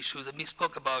regulatory issues, and we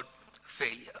spoke about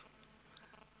failure.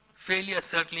 Failure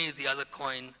certainly is the other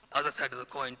side of the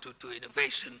coin to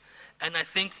innovation. And I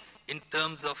think in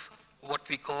terms of what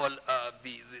we call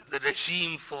the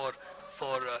regime for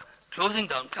closing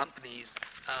down companies,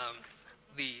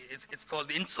 it's called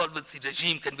the insolvency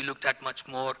regime, can be looked at much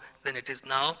more than it is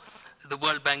now. The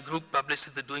World Bank Group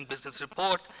publishes the Doing Business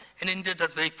report, and India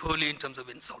does very poorly in terms of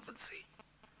insolvency.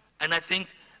 And I think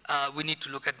we need to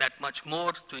look at that much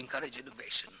more to encourage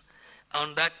innovation.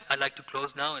 On that, I'd like to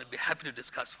close now, and I'd be happy to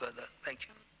discuss further. Thank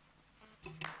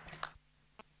you.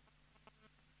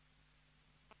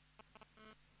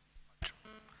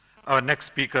 Our next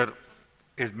speaker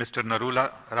is Mr.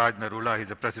 Raj Narula. He's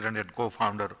the president and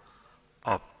co-founder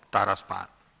of Taraspan.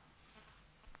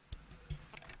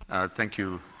 Thank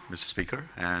you, Mr. Speaker,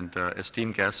 and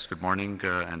esteemed guests, good morning,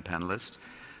 and panelists.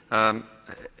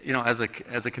 You know, as a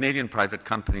Canadian private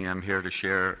company, I'm here to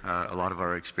share a lot of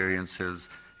our experiences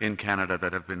in Canada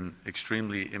that have been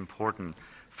extremely important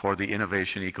for the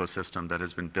innovation ecosystem that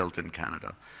has been built in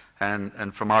Canada.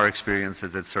 And from our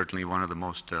experiences, it's certainly one of the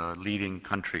most leading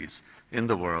countries in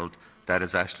the world that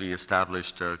has actually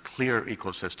established clear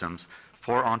ecosystems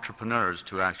for entrepreneurs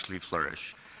to actually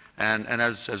flourish. And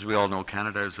as we all know,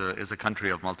 Canada is a country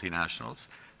of multinationals.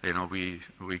 You know,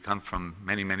 we come from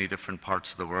many, many different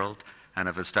parts of the world and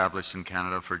have established in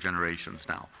Canada for generations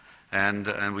now.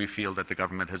 And we feel that the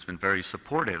government has been very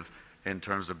supportive in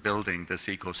terms of building this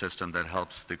ecosystem that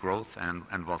helps the growth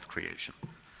and wealth creation.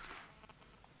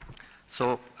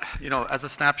 So, you know, as a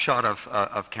snapshot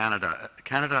of Canada,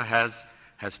 Canada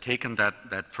has taken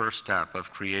that first step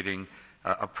of creating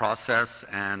a process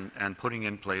and putting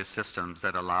in place systems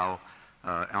that allow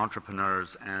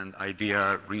entrepreneurs and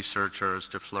idea researchers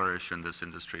to flourish in this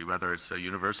industry, whether it's a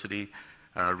university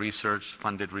research,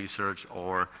 funded research,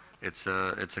 or it's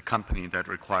a company that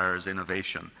requires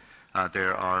innovation.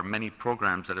 There are many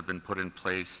programs that have been put in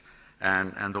place,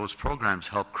 and those programs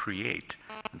help create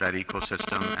that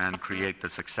ecosystem and create the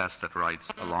success that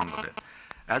rides along with it.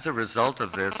 As a result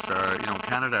of this, you know,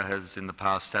 Canada has, in the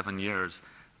past 7 years,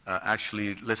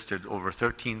 actually listed over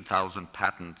 13,000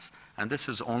 patents, and this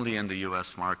is only in the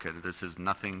US market. This is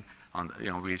nothing on, you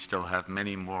know, we still have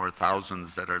many more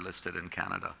thousands that are listed in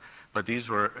Canada. But these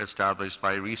were established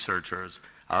by researchers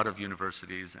out of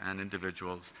universities and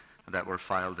individuals that were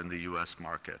filed in the US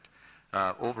market.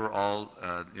 Overall,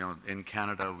 you know, in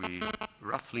Canada, we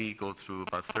roughly go through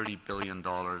about $30 billion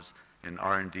in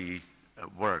R&D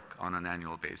work on an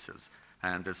annual basis,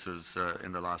 and this is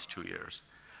in the last 2 years.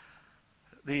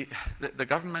 The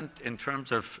government, in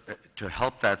terms of to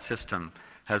help that system,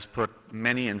 has put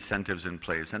many incentives in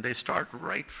place, and they start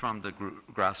right from the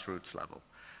grassroots level.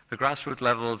 The grassroots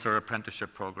levels are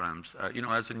apprenticeship programs. You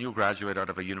know, as a new graduate out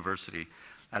of a university,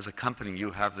 as a company,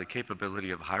 you have the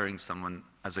capability of hiring someone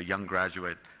as a young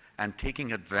graduate and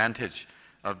taking advantage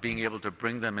of being able to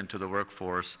bring them into the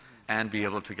workforce and be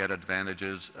able to get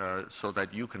advantages so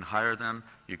that you can hire them,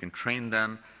 you can train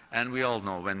them. And we all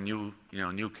know when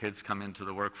new kids come into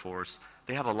the workforce,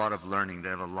 they have a lot of learning, they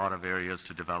have a lot of areas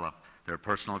to develop, their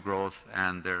personal growth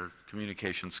and their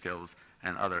communication skills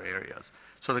and other areas.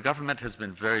 So the government has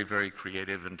been very, very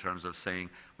creative in terms of saying,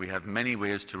 we have many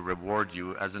ways to reward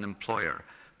you as an employer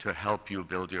to help you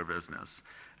build your business.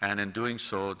 And in doing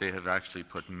so, they have actually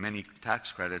put many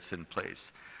tax credits in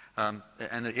place.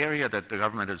 And the area that the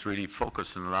government has really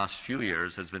focused in the last few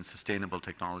years has been sustainable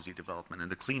technology development in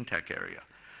the clean tech area.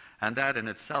 And that in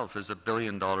itself is $1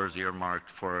 billion earmarked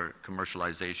for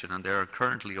commercialization. And there are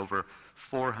currently over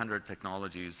 400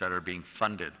 technologies that are being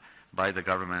funded by the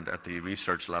government at the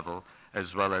research level,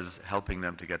 as well as helping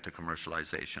them to get to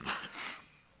commercialization.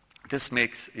 This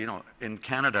makes, you know, in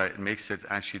Canada, it makes it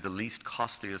actually the least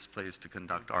costliest place to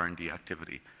conduct R&D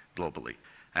activity globally.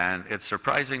 And it's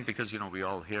surprising because, you know, we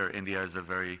all hear India is a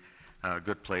very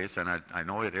good place, and I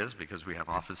know it is because we have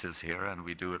offices here and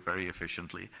we do it very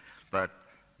efficiently. But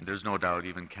there's no doubt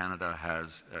even Canada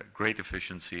has great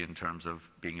efficiency in terms of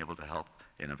being able to help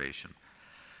innovation.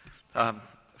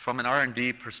 From an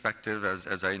R&D perspective,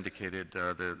 as I indicated,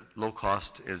 the low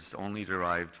cost is only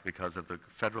derived because of the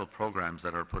federal programs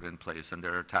that are put in place, and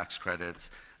there are tax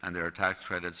credits, and there are tax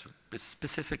credits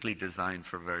specifically designed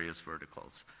for various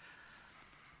verticals.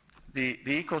 The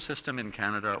ecosystem in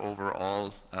Canada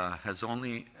overall has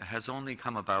only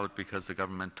come about because the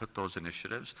government took those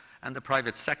initiatives, and the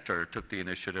private sector took the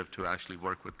initiative to actually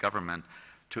work with government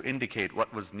to indicate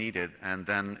what was needed, and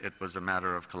then it was a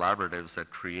matter of collaboratives that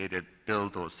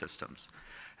build those systems.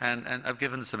 And I've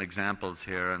given some examples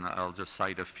here, and I'll just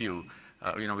cite a few.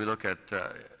 we look at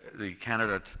the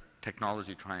Canada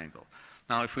Technology Triangle.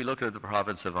 Now, if we look at the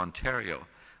province of Ontario,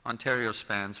 Ontario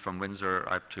spans from Windsor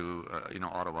up to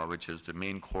Ottawa, which is the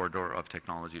main corridor of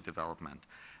technology development.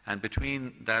 And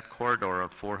between that corridor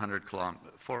of 500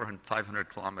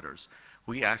 kilometers,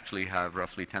 we actually have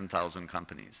roughly 10,000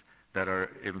 companies that are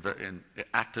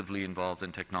actively involved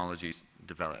in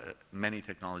many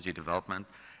technology development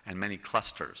and many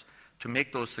clusters. To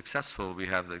make those successful, we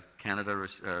have the Canada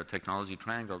Technology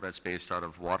Triangle that's based out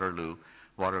of Waterloo,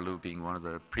 Waterloo being one of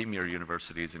the premier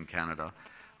universities in Canada,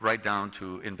 right down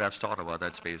to Invest Ottawa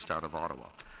that's based out of Ottawa.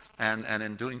 And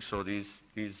in doing so, these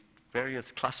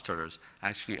various clusters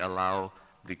actually allow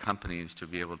the companies to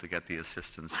be able to get the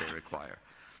assistance they require.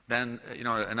 Then,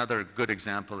 another good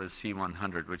example is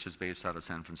C100, which is based out of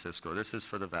San Francisco. This is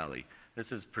for the Valley.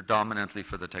 This is predominantly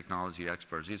for the technology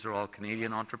experts. These are all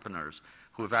Canadian entrepreneurs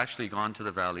who have actually gone to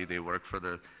the Valley. They work for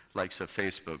the likes of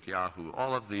Facebook, Yahoo,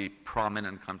 all of the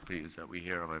prominent companies that we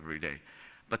hear of every day.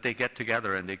 But they get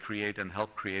together and they create and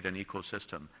help create an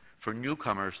ecosystem for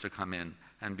newcomers to come in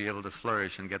and be able to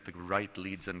flourish and get the right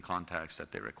leads and contacts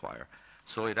that they require.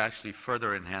 So it actually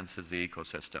further enhances the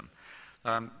ecosystem.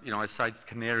 Besides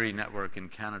Canary Network in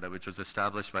Canada, which was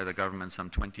established by the government some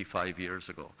 25 years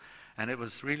ago. And it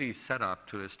was really set up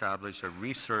to establish a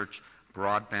research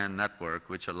broadband network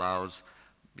which allows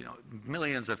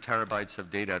millions of terabytes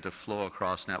of data to flow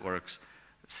across networks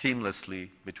seamlessly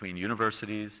between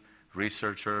universities,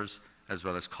 researchers, as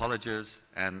well as colleges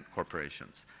and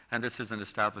corporations. And this is an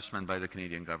establishment by the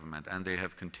Canadian government, and they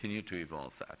have continued to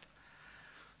evolve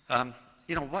that.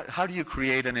 How do you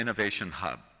create an innovation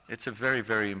hub? It's a very,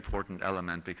 very important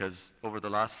element because over the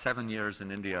last 7 years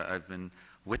in India, I've been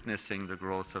witnessing the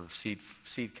growth of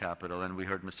seed capital, and we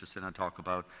heard Mr. Sinha talk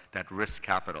about that risk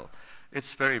capital.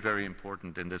 It's very, very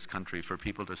important in this country for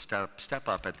people to step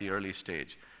up at the early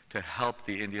stage to help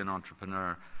the Indian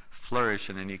entrepreneur flourish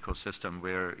in an ecosystem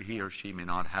where he or she may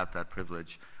not have that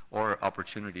privilege or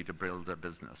opportunity to build a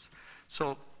business.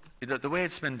 So the way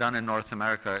it's been done in North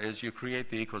America is you create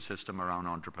the ecosystem around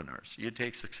entrepreneurs. You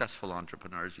take successful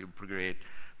entrepreneurs, you create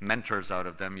mentors out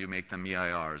of them, you make them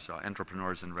EIRs,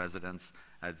 entrepreneurs in residence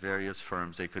at various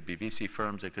firms. They could be VC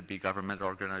firms, they could be government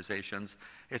organizations.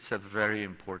 It's a very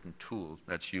important tool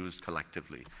that's used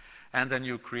collectively. And then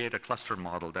you create a cluster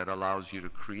model that allows you to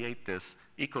create this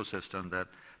ecosystem that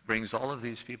brings all of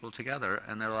these people together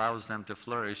and that allows them to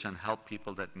flourish and help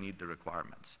people that need the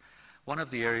requirements. One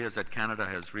of the areas that Canada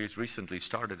has recently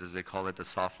started is they call it the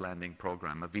soft landing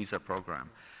program, a visa program,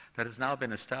 that has now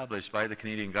been established by the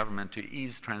Canadian government to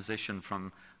ease transition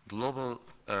from global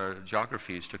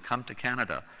geographies to come to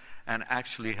Canada and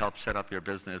actually help set up your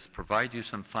business, provide you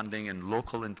some funding in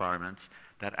local environments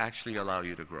that actually allow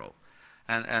you to grow.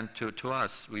 And to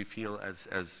us, we feel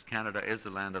as Canada is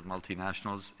a land of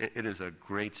multinationals, it is a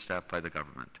great step by the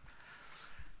government.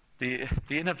 The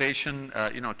innovation,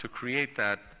 to create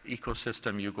that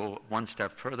ecosystem, you go one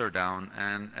step further down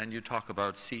and you talk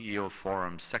about CEO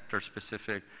forums,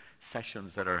 sector-specific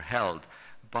sessions that are held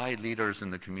by leaders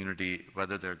in the community,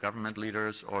 whether they're government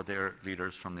leaders or they're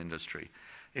leaders from the industry.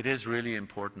 It is really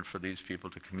important for these people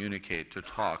to communicate, to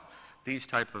talk. These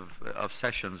type of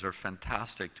sessions are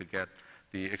fantastic to get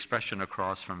the expression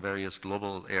across from various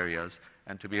global areas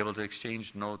and to be able to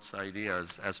exchange notes,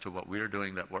 ideas as to what we're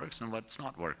doing that works and what's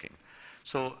not working.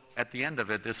 So at the end of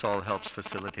it, this all helps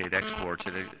facilitate exports.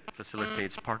 It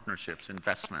facilitates partnerships,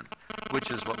 investment,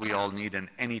 which is what we all need in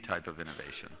any type of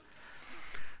innovation.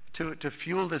 To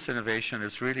fuel this innovation,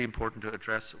 it's really important to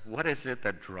address what is it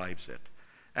that drives it.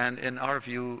 And in our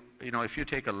view, if you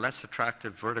take a less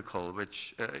attractive vertical,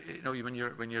 which, when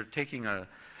you're taking a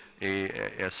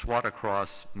SWOT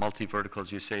across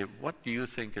multi-verticals, you say, what do you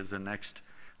think is the next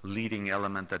leading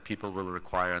element that people will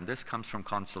require? And this comes from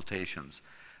consultations.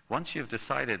 Once you've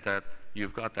decided that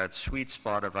you've got that sweet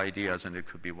spot of ideas, and it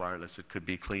could be wireless, it could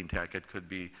be clean tech, it could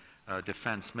be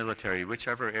defense, military,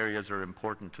 whichever areas are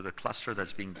important to the cluster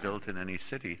that's being built in any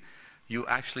city, you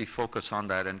actually focus on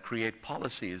that and create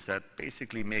policies that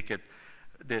basically make it,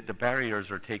 the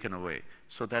barriers are taken away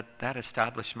so that that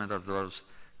establishment of those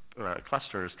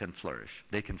clusters can flourish,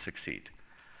 they can succeed.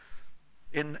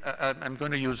 I'm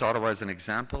going to use Ottawa as an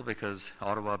example because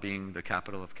Ottawa being the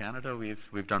capital of Canada,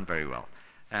 we've done very well.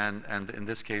 And in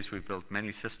this case, we've built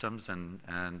many systems and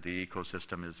the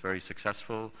ecosystem is very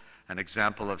successful. An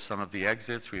example of some of the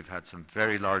exits, we've had some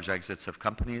very large exits of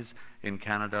companies in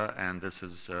Canada, and this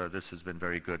has been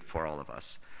very good for all of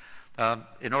us.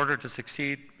 In order to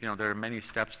succeed, there are many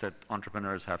steps that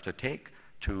entrepreneurs have to take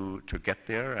to get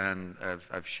there, and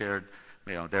I've shared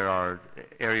there are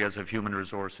areas of human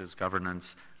resources,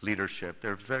 governance, leadership.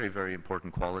 They're very, very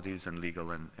important qualities in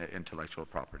legal and intellectual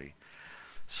property.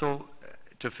 So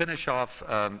to finish off,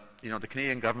 the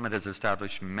Canadian government has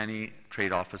established many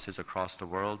trade offices across the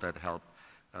world that help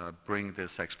bring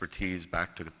this expertise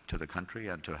back to the country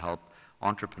and to help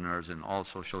entrepreneurs in all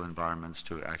social environments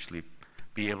to actually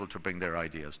be able to bring their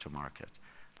ideas to market.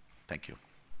 Thank you.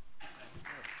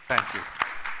 Thank you.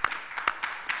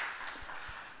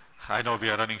 I know we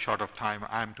are running short of time.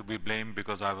 I'm to be blamed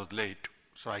because I was late,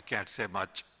 so I can't say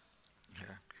much.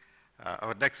 Yeah.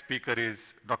 Our next speaker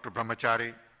is Dr.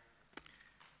 Brahmachari,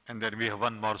 and then we have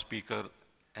one more speaker,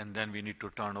 and then we need to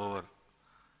turn over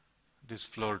this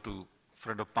floor to a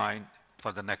friend of mine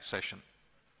for the next session.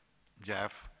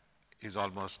 Jeff is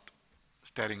almost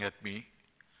staring at me,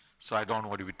 so I don't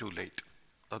want to be too late.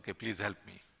 Okay, please help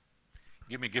me.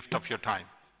 Give me a gift of your time.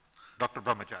 Dr.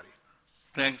 Brahmachari.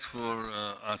 Thanks for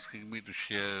asking me to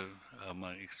share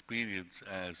my experience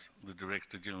as the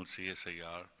Director General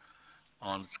CSIR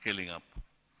on scaling up.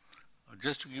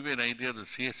 Just to give you an idea, the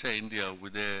CSI India,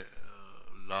 with a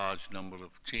large number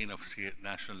of chain of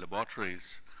national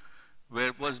laboratories,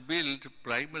 was built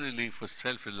primarily for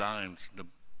self-reliance in the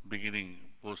beginning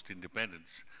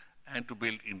post-independence and to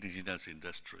build indigenous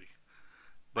industry.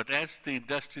 But as the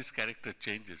industry's character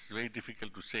changes, it's very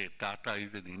difficult to say Tata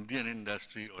is an Indian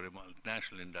industry or a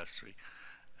multinational industry,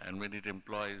 and when it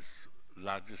employs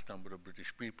largest number of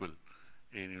British people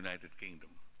in United Kingdom.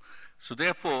 So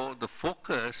therefore, the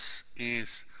focus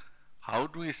is how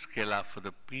do we scale up for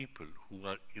the people who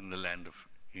are in the land of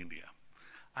India?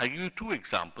 I give you two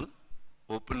examples,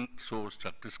 open source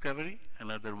drug discovery,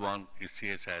 another one is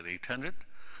CSIR 800,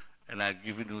 and I've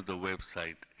given you the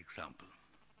website example.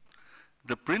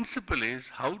 The principle is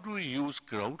how do we use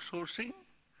crowdsourcing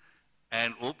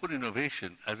and open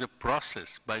innovation as a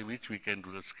process by which we can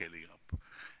do the scaling up.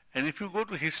 And if you go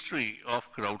to history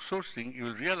of crowdsourcing, you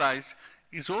will realize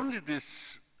it's only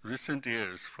this recent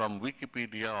years, from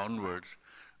Wikipedia onwards,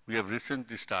 we have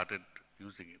recently started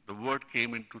using it. The word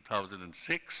came in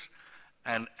 2006,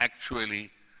 and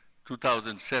actually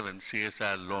 2007,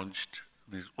 CSIR launched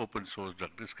this open source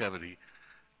drug discovery.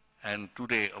 And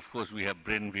today, of course, we have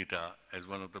BrainVita as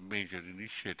one of the major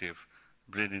initiative,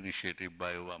 brain initiative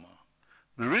by Obama.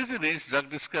 The reason is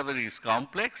drug discovery is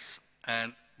complex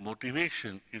and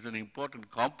motivation is an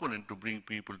important component to bring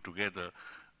people together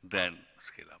than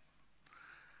scale up.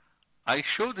 I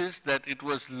show this that it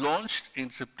was launched in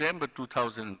September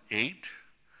 2008.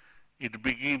 It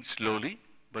began slowly,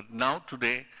 but now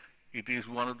today it is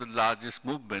one of the largest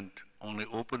movement on an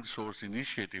open source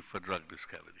initiative for drug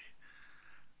discovery.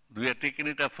 We are taking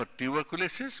it up for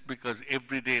tuberculosis because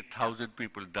every day 1,000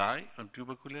 people die on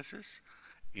tuberculosis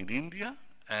in India,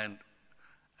 and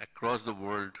across the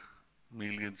world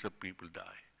millions of people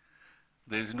die.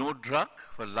 There is no drug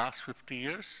for last 50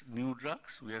 years, new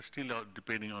drugs. We are still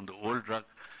depending on the old drug,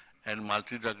 and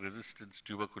multi-drug resistance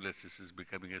tuberculosis is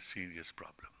becoming a serious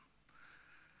problem.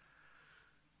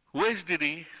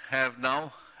 OSDD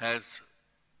has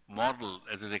model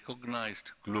as a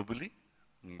recognized globally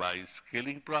by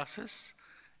scaling process.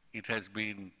 It has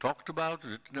been talked about,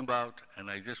 written about, and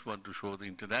I just want to show the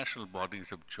international bodies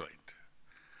have joined.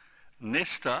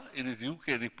 NESTA, in his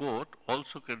UK report,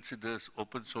 also considers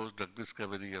open source drug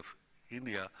discovery of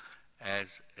India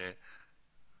as a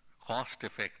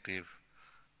cost-effective,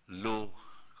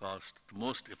 low-cost,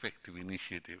 most effective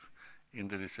initiative in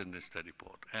the recent NESTA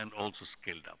report, and also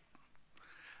scaled up.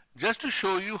 Just to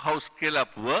show you how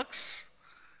scale-up works,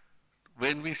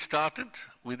 when we started,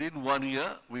 within 1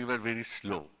 year, we were very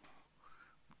slow.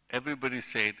 Everybody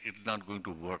said it's not going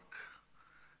to work.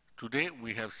 Today,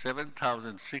 we have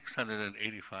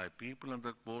 7,685 people on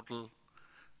the portal.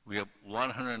 We have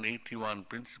 181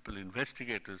 principal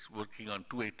investigators working on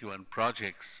 281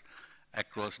 projects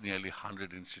across nearly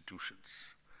 100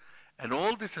 institutions. And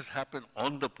all this has happened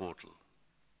on the portal.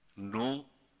 No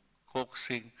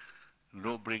coaxing,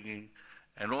 no bringing.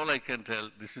 And all I can tell,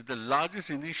 this is the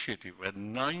largest initiative where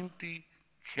 90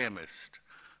 chemists,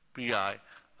 PI,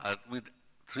 with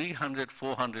 300,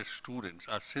 400 students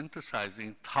are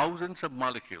synthesizing thousands of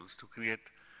molecules to create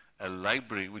a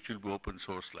library which will be open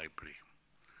source library.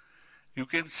 You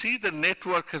can see the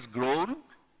network has grown,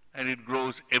 and it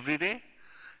grows every day,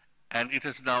 and it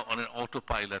is now on an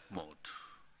autopilot mode.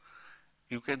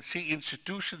 You can see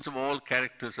institutions of all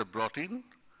characters are brought in.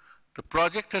 The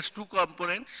project has two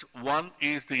components. One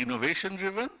is the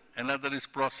innovation-driven, another is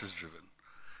process-driven.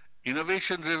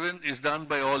 Innovation-driven is done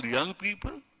by all young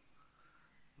people.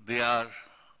 They are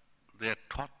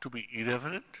taught to be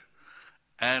irreverent,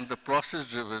 and the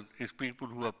process-driven is people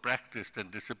who are practiced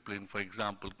and disciplined, for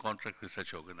example, contract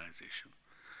research organization.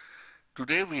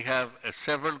 Today we have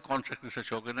several contract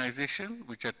research organizations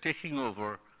which are taking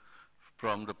over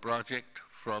from the project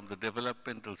from the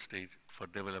developmental stage for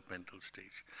developmental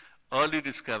stage. Early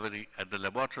discovery at the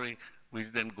laboratory, which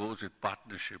then goes with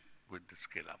partnership with the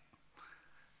scale-up.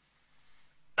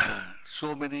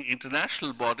 So many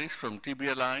international bodies from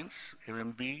TB Alliance,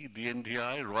 MMV,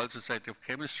 DNDi, Royal Society of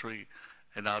Chemistry,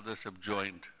 and others have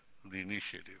joined the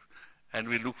initiative. And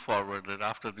we look forward that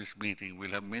after this meeting,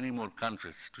 we'll have many more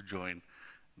countries to join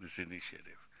this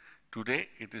initiative. Today,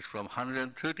 it is from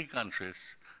 130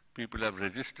 countries. People have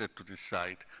registered to this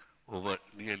site, over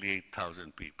nearly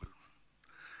 8,000 people.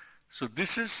 So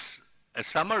this is a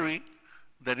summary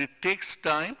that it takes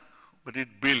time, but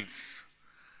it builds.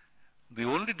 The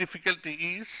only difficulty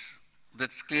is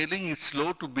that scaling is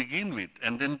slow to begin with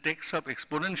and then takes up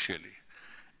exponentially.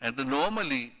 And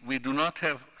normally, we do not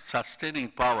have sustaining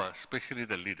power, especially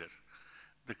the leader.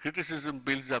 The criticism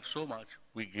builds up so much,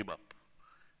 we give up.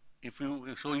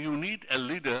 So you need a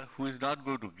leader who is not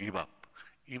going to give up,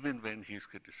 even when he is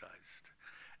criticized.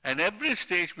 And every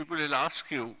stage, people will ask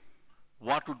you,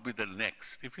 what would be the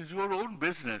next? If it's your own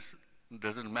business, it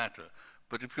doesn't matter.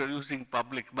 But if you're using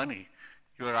public money,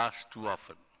 you're asked too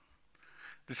often.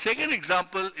 The second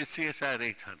example is CSIR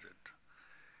 800.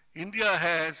 India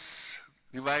has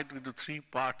divided into three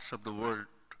parts of the world.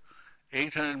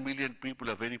 800 million people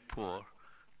are very poor,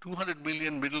 200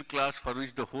 million middle class for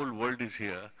which the whole world is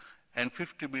here, and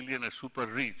 50 million are super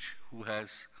rich who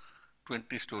has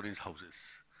 20 stories houses.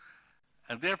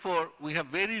 And therefore, we have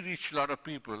very rich lot of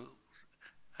people.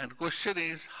 And the question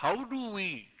is, how do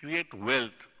we create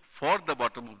wealth for the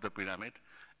bottom of the pyramid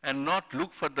and not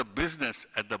look for the business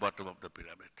at the bottom of the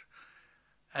pyramid?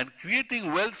 And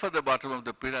creating wealth for the bottom of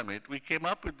the pyramid, we came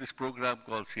up with this program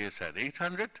called CSIR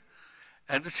 800.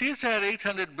 And the CSIR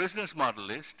 800 business model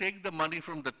is take the money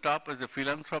from the top as a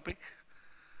philanthropic,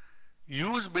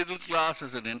 use middle class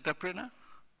as an entrepreneur,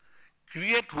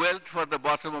 create wealth for the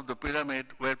bottom of the pyramid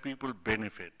where people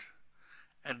benefit.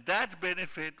 And that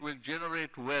benefit will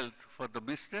generate wealth for the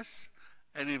business,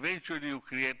 and eventually you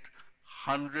create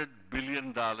 $100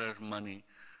 billion money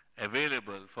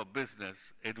available for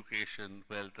business, education,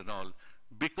 wealth, and all,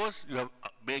 because you have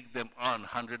made them earn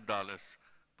 $100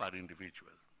 per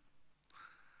individual.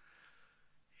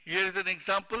 Here is an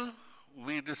example.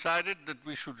 We decided that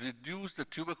we should reduce the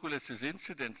tuberculosis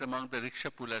incidence among the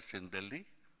rickshaw pullers in Delhi.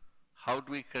 How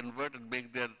do we convert and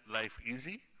make their life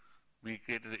easy? We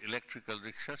created electrical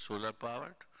rickshaw, solar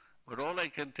powered. But all I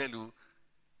can tell you,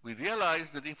 we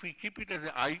realized that if we keep it as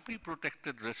an IP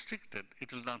protected, restricted,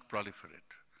 it will not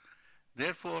proliferate.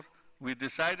 Therefore, we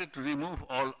decided to remove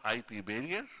all IP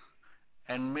barrier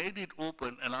and made it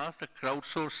open and asked the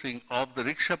crowdsourcing of the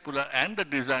rickshaw puller and the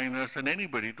designers and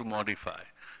anybody to modify.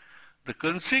 The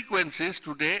consequences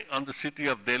today on the city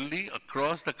of Delhi,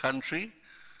 across the country,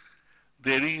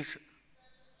 there is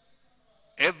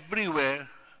everywhere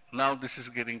now this is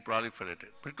getting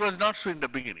proliferated. But it was not so in the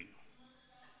beginning.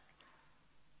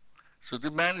 So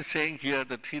the man is saying here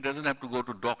that he doesn't have to go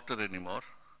to doctor anymore.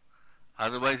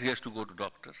 Otherwise, he has to go to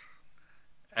doctor.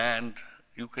 And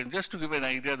you can, just to give an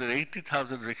idea, there are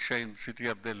 80,000 rickshaw in the city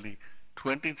of Delhi,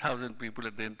 20,000 people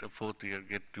at the end of fourth year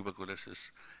get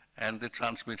tuberculosis, and they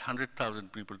transmit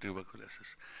 100,000 people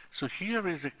tuberculosis. So here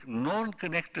is a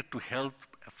non-connected to health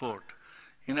effort.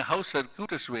 In a how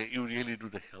circuitous way you really do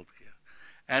the healthcare.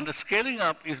 And the scaling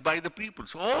up is by the people.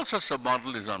 So all sorts of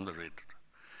model is on the radar.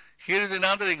 Here is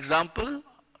another example,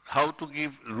 how to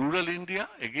give rural India.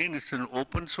 Again, it's an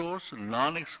open source,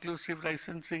 non-exclusive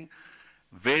licensing,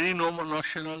 very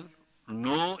notional,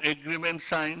 no agreement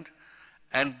signed,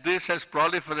 and this has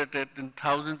proliferated in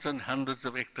thousands and hundreds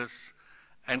of hectares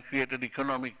and created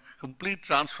economic, complete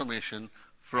transformation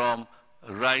from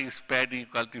rice, paddy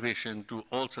cultivation to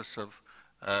all sorts of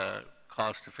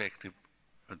cost-effective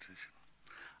nutrition.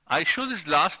 I show this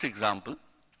last example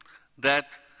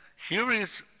that here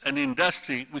is an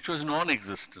industry which was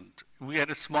non-existent. We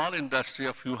had a small industry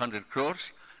of few hundred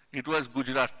crores. It was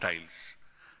Gujarat tiles.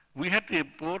 We had to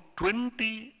import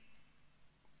 20%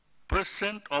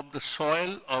 of the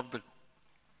soil of the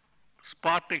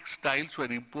Spartex tiles were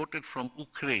imported from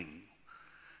Ukraine.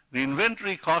 The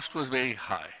inventory cost was very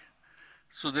high.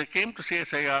 So they came to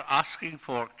CSIR asking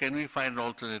for, can we find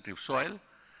alternative soil?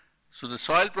 So the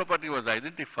soil property was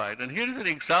identified, and here is an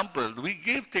example. We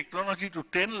gave technology to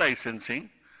 10 licensing,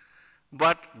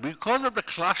 but because of the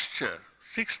cluster,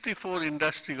 64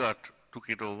 industry took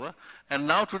it over, and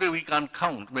now today we can't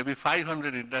count, maybe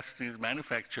 500 industries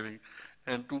manufacturing,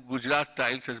 and Gujarat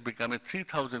Tiles has become a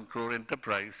 3,000 crore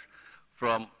enterprise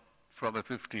from a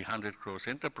 50, 100 crores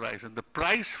enterprise, and the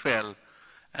price fell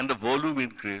and the volume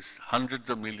increased, hundreds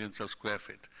of millions of square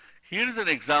feet. Here is an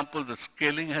example, the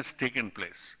scaling has taken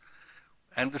place.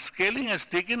 And the scaling has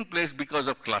taken place because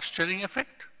of clustering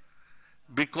effect,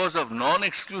 because of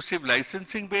non-exclusive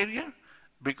licensing barrier,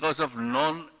 because of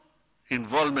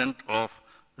non-involvement of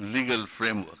legal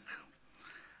framework.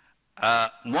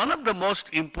 One of the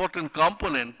most important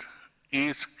component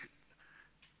is,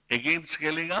 again,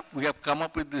 scaling up. We have come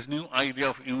up with this new idea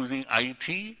of using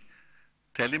IT,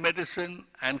 telemedicine,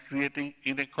 and creating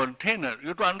in a container. You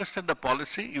have to understand the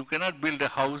policy. You cannot build a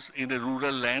house in a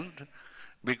rural land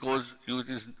because it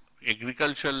is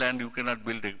agricultural land, you cannot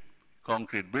build a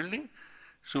concrete building.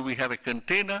 So we have a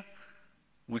container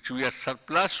which we are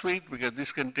surplus with because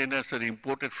these containers are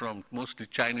imported from mostly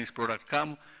Chinese product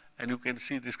come, and you can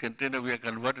see this container we are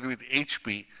converted with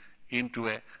HP into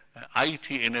a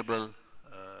IT-enabled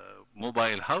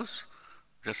mobile house.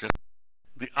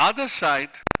 The other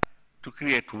side, to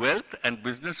create wealth and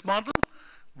business model,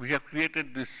 we have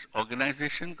created this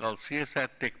organization called CSR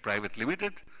Tech Private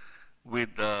Limited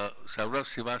with Saurav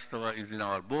Srivastava is in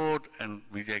our board and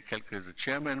Vijay Kelkar is the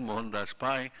chairman, Mohandas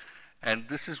Pai, and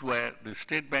this is where the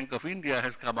State Bank of India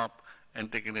has come up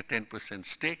and taken a 10%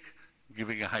 stake,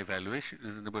 giving a high valuation,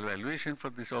 reasonable valuation for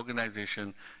this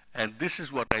organization, and this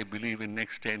is what I believe in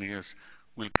next 10 years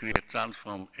will create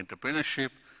transform entrepreneurship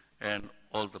and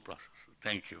all the processes.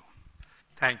 Thank you.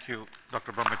 Thank you,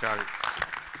 Dr.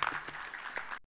 Brahmachari.